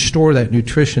capture and store that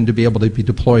nutrition to be able to be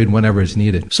deployed whenever it's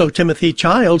needed. So Timothy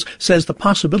Childs says the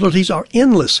possibilities are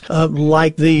endless,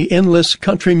 like the endless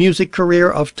country music career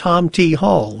of Tom T.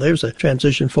 Hall. There's a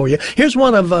transition for you. Here's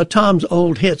one of Tom's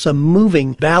old hits, a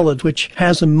moving ballad which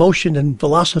has emotion and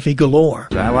philosophy galore.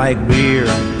 I like beer.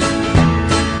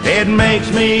 It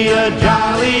makes me a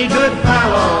jolly good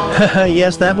fellow.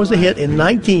 Yes, that was a hit in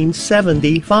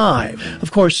 1975.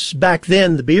 Of course, back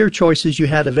then, the beer choices you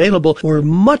had available were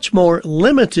much more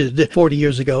limited 40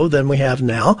 years ago than we have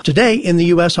now. Today, in the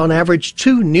U.S., on average,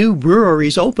 2 new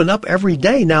breweries open up every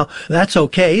day. Now, that's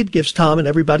okay. It gives Tom and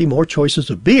everybody more choices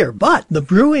of beer. But the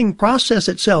brewing process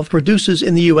itself produces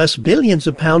in the U.S. billions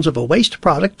of pounds of a waste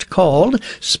product called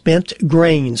spent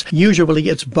grains. Usually,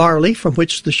 it's barley from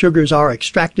which the sugars are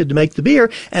extracted to make the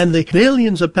beer, and the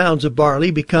billions of pounds of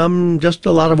barley become just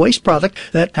a lot of waste product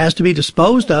that has to be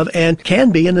disposed of and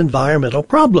can be an environmental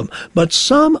problem. But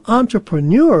some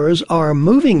entrepreneurs are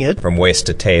moving it from waste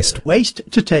to taste. Waste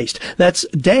to taste. That's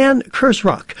Dan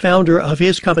Kersrock, founder of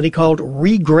his company called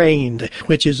Regrained,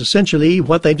 which is essentially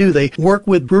what they do. They work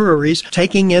with breweries,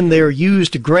 taking in their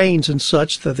used grains and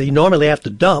such that they normally have to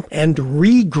dump and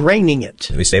regraining it.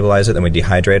 We stabilize it, then we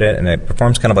dehydrate it, and it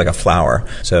performs kind of like a flour.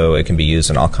 So it can be used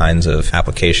in all kinds of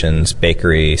applications,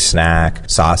 bakery, snack,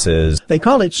 sauces. They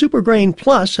call it Super Grain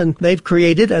Plus, and they've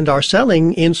created and are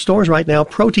selling in stores right now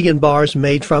protein bars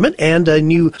made from it and a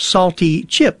new salty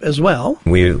chip as well.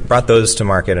 We brought those to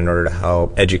market in order to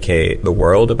help educate the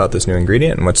world about this new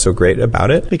ingredient and what's so great about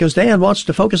it. Because Dan wants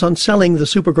to focus on selling the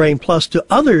Super Grain Plus to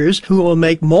others who will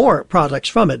make more products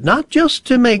from it, not just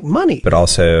to make money, but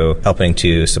also helping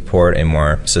to support a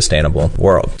more sustainable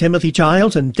world. Timothy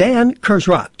Childs and Dan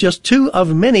Kersrock, just 2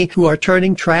 of many who are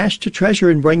turning trash to treasure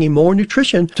and bringing more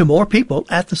nutrition to more people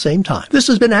at the same time. This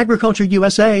has been Agriculture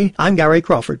USA. I'm Gary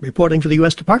Crawford, reporting for the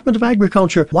U.S. Department of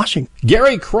Agriculture, Washington.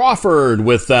 Gary Crawford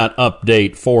with that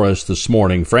update for us this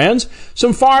morning, friends.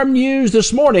 Some farm news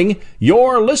this morning.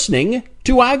 You're listening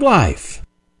to Ag Life.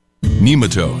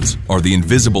 Nematodes are the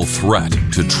invisible threat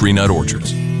to tree nut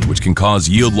orchards, which can cause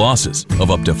yield losses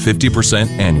of up to 50%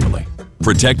 annually.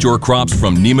 Protect your crops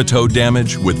from nematode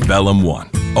damage with Velum One,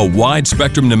 a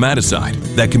wide-spectrum nematicide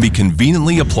that can be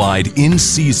conveniently applied in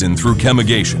season through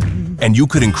chemigation, and you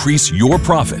could increase your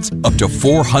profits up to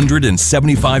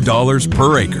 $475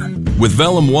 per acre. With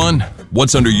Velum One,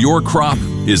 What's under your crop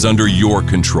is under your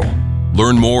control.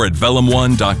 Learn more at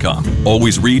vellum1.com.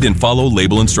 Always read and follow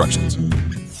label instructions.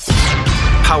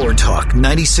 Power Talk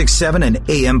 96.7 and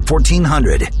AM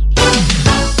 1400.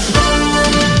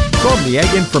 From the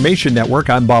Ag Information Network,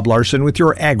 I'm Bob Larson with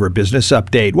your agribusiness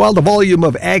update. While the volume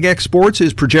of ag exports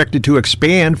is projected to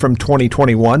expand from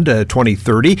 2021 to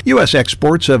 2030, U.S.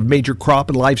 exports of major crop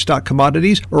and livestock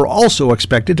commodities are also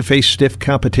expected to face stiff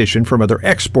competition from other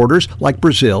exporters like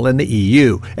Brazil and the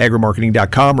EU.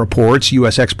 Agrimarketing.com reports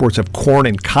U.S. exports of corn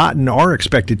and cotton are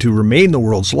expected to remain the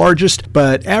world's largest,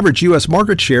 but average U.S.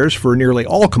 market shares for nearly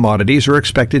all commodities are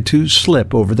expected to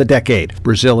slip over the decade.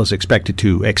 Brazil is expected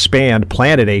to expand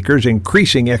planted acres,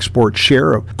 increasing export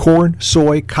share of corn,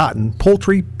 soy, cotton,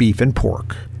 poultry, beef, and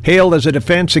pork. Hailed as a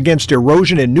defense against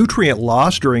erosion and nutrient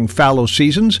loss during fallow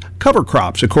seasons, cover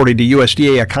crops, according to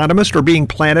USDA economists, are being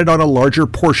planted on a larger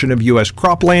portion of U.S.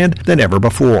 cropland than ever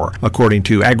before. According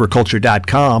to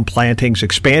agriculture.com, plantings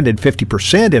expanded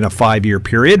 50% in a 5-year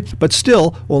period, but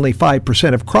still only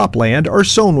 5% of cropland are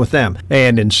sown with them,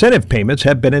 and incentive payments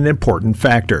have been an important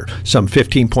factor. Some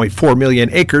 15.4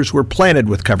 million acres were planted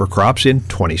with cover crops in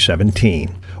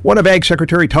 2017. One of Ag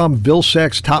Secretary Tom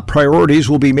Vilsack's top priorities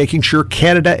will be making sure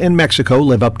Canada and Mexico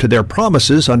live up to their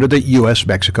promises under the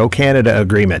U.S.-Mexico-Canada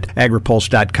agreement.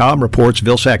 AgriPulse.com reports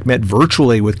Vilsack met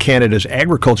virtually with Canada's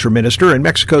Agriculture Minister and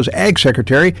Mexico's Ag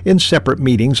Secretary in separate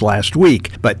meetings last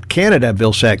week. But Canada,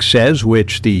 Vilsack says,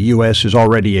 which the U.S. is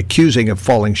already accusing of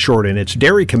falling short in its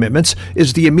dairy commitments,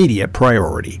 is the immediate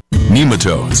priority.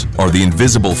 Nematodes are the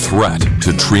invisible threat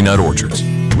to tree nut orchards,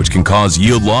 which can cause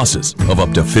yield losses of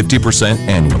up to 50%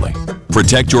 annually.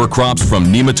 Protect your crops from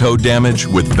nematode damage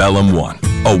with Vellum 1,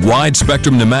 a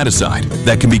wide-spectrum nematicide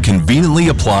that can be conveniently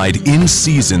applied in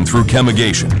season through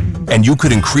chemigation, and you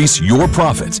could increase your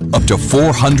profits up to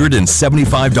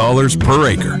 $475 per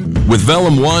acre. With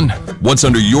Vellum 1, what's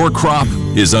under your crop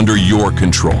is under your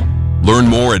control. Learn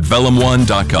more at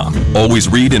vellum1.com. Always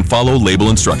read and follow label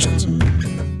instructions.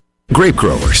 Grape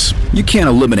growers, you can't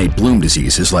eliminate bloom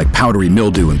diseases like powdery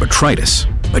mildew and botrytis,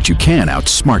 but you can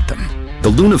outsmart them. The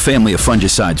Luna family of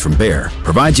fungicides from Bayer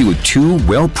provides you with 2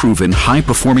 well-proven,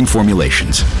 high-performing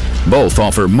formulations. Both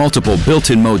offer multiple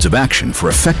built-in modes of action for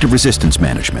effective resistance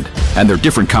management, and their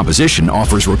different composition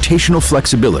offers rotational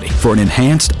flexibility for an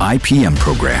enhanced IPM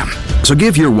program. So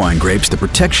give your wine grapes the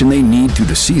protection they need through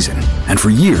the season and for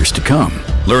years to come.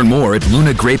 Learn more at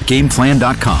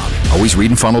lunagrapegameplan.com. Always read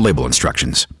and follow label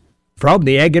instructions. From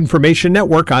the Ag Information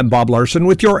Network, I'm Bob Larson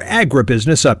with your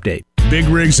agribusiness update. Big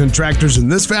rigs and tractors in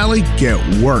this valley get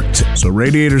worked, so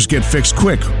radiators get fixed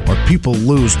quick or people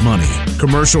lose money.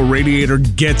 Commercial Radiator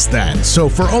gets that. So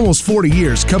for almost 40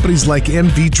 years, companies like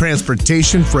MV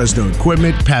Transportation, Fresno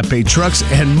Equipment, Pape Trucks,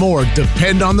 and more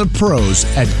depend on the pros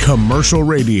at Commercial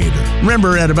Radiator.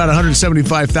 Remember, at about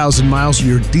 175,000 miles,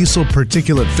 your diesel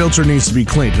particulate filter needs to be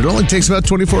cleaned. It only takes about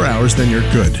 24 hours, then you're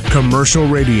good. Commercial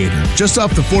Radiator, just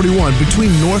off the 41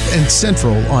 between North and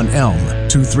Central on Elm.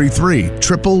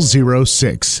 233-0006.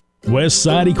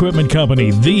 Westside Equipment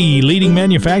Company, the leading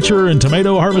manufacturer in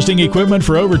tomato harvesting equipment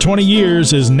for over 20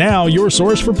 years, is now your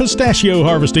source for pistachio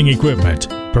harvesting equipment.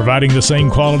 Providing the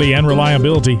same quality and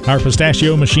reliability, our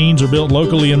pistachio machines are built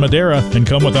locally in Madera and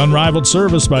come with unrivaled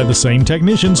service by the same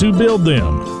technicians who build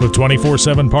them. With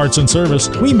 24/7 parts and service,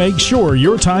 we make sure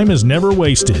your time is never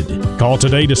wasted. Call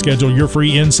today to schedule your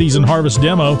free in-season harvest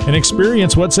demo and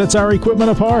experience what sets our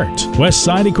equipment apart.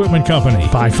 Westside Equipment Company,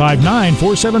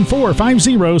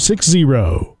 559-474-5060.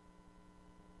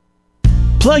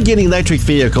 Plug-in electric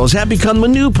vehicles have become the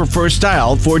new preferred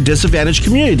style for disadvantaged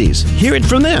communities. Hear it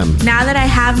from them. Now that I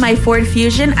have my Ford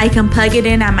Fusion, I can plug it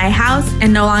in at my house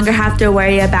and no longer have to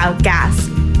worry about gas.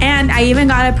 And I even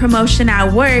got a promotion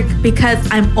at work because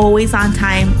I'm always on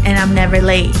time and I'm never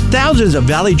late. Thousands of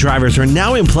Valley drivers are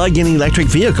now in plug-in electric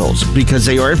vehicles because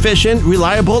they are efficient,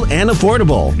 reliable, and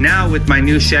affordable. Now with my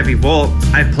new Chevy Volt,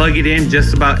 I plug it in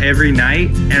just about every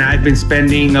night, and I've been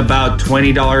spending about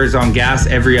 $20 on gas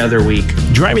every other week.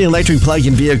 Driving electric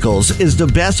plug-in vehicles is the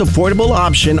best affordable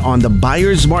option on the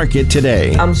buyer's market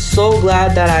today. I'm so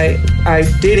glad that I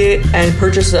did it and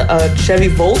purchased a Chevy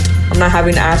Volt. I'm not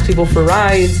having to ask people for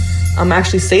rides. I'm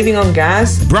actually saving on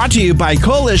gas. Brought to you by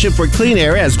Coalition for Clean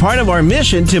Air as part of our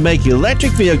mission to make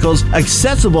electric vehicles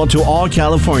accessible to all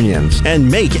Californians and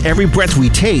make every breath we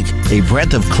take a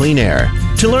breath of clean air.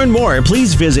 To learn more,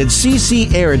 please visit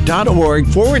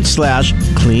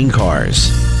ccair.org/clean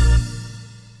cars.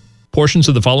 Portions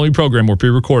of the following program were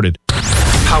pre-recorded.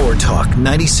 Power Talk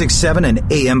 96.7 and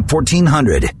AM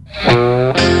 1400.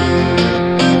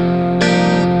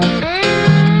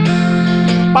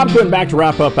 Bob Quinn back to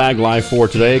wrap up Ag Life for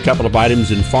today. A couple of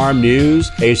items in farm news.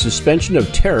 A suspension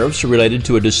of tariffs related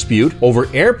to a dispute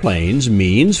over airplanes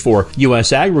means for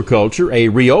U.S. agriculture a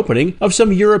reopening of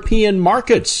some European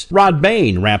markets. Rod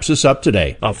Bain wraps us up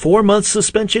today. A 4-month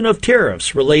suspension of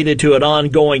tariffs related to an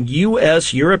ongoing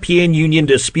U.S.-European Union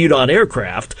dispute on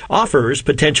aircraft offers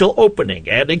potential opening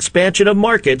and expansion of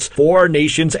markets for our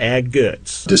nation's ag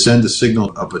goods. To send a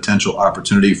signal, a potential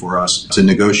opportunity for us to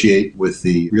negotiate with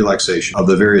the relaxation of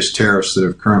the various tariffs that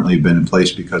have currently been in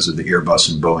place because of the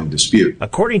Airbus and Boeing dispute.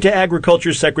 According to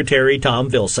Agriculture Secretary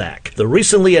Tom Vilsack, the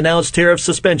recently announced tariff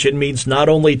suspension means not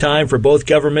only time for both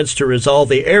governments to resolve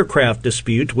the aircraft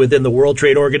dispute within the World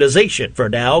Trade Organization. For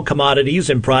now, commodities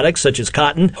and products such as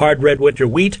cotton, hard red winter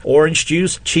wheat, orange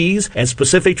juice, cheese, and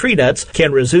specific tree nuts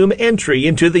can resume entry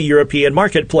into the European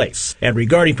marketplace. And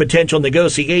regarding potential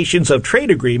negotiations of trade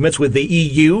agreements with the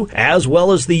EU as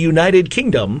well as the United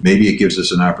Kingdom, maybe it gives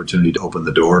us an opportunity to open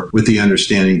the door with the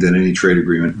understanding that any trade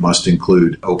agreement must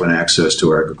include open access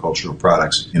to agricultural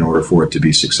products in order for it to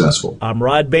be successful. I'm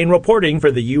Rod Bain reporting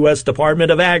for the U.S. Department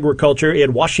of Agriculture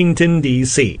in Washington,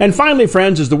 D.C. And finally,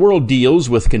 friends, as the world deals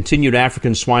with continued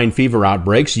African swine fever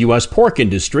outbreaks, U.S. pork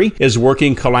industry is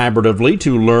working collaboratively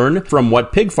to learn from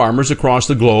what pig farmers across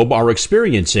the globe are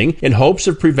experiencing in hopes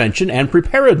of prevention and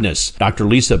preparedness. Dr.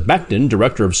 Lisa Becton,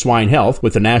 Director of Swine Health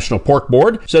with the National Pork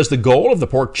Board, says the goal of the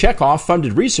Pork Checkoff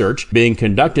funded research being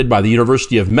conducted by the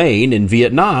University of Maine in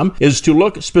Vietnam is to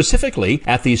look specifically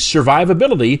at the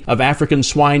survivability of African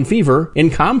swine fever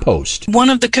in compost. One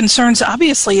of the concerns,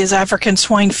 obviously, is African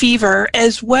swine fever,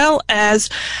 as well as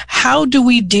how do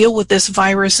we deal with this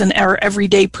virus in our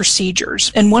everyday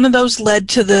procedures. And one of those led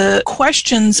to the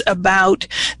questions about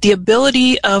the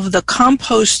ability of the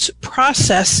compost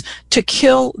process to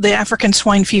kill the African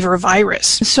swine fever virus.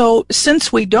 So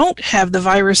since we don't have the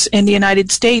virus in the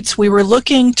United States, we were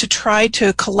looking to try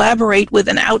to collaborate with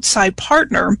an outside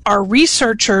partner. Our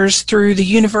researchers through the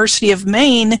University of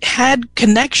Maine had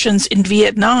connections in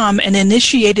Vietnam and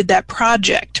initiated that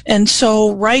project. And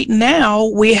so right now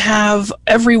we have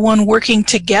everyone working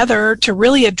together to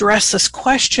really address this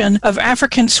question of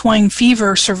African swine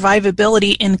fever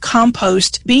survivability in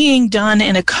compost being done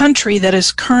in a country that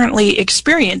is currently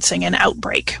experiencing an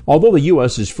outbreak. Although the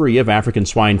U.S. is free of African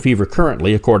swine fever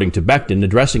currently, according to Becton,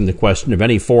 addressing the question of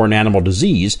any foreign animal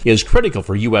disease is critical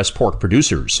for U.S. pork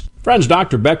producers. Friends,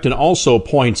 Dr. Becton also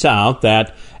points out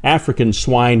that African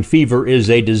swine fever is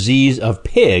a disease of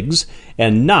pigs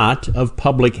and not of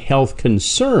public health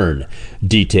concern.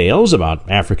 Details about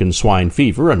African swine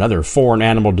fever and other foreign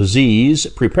animal disease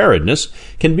preparedness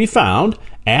can be found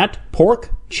at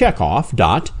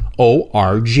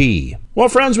porkcheckoff.org. Well,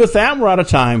 friends, with that, we're out of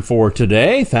time for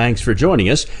today. Thanks for joining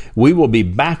us. We will be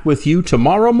back with you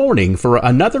tomorrow morning for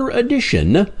another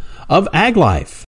edition of Ag Life.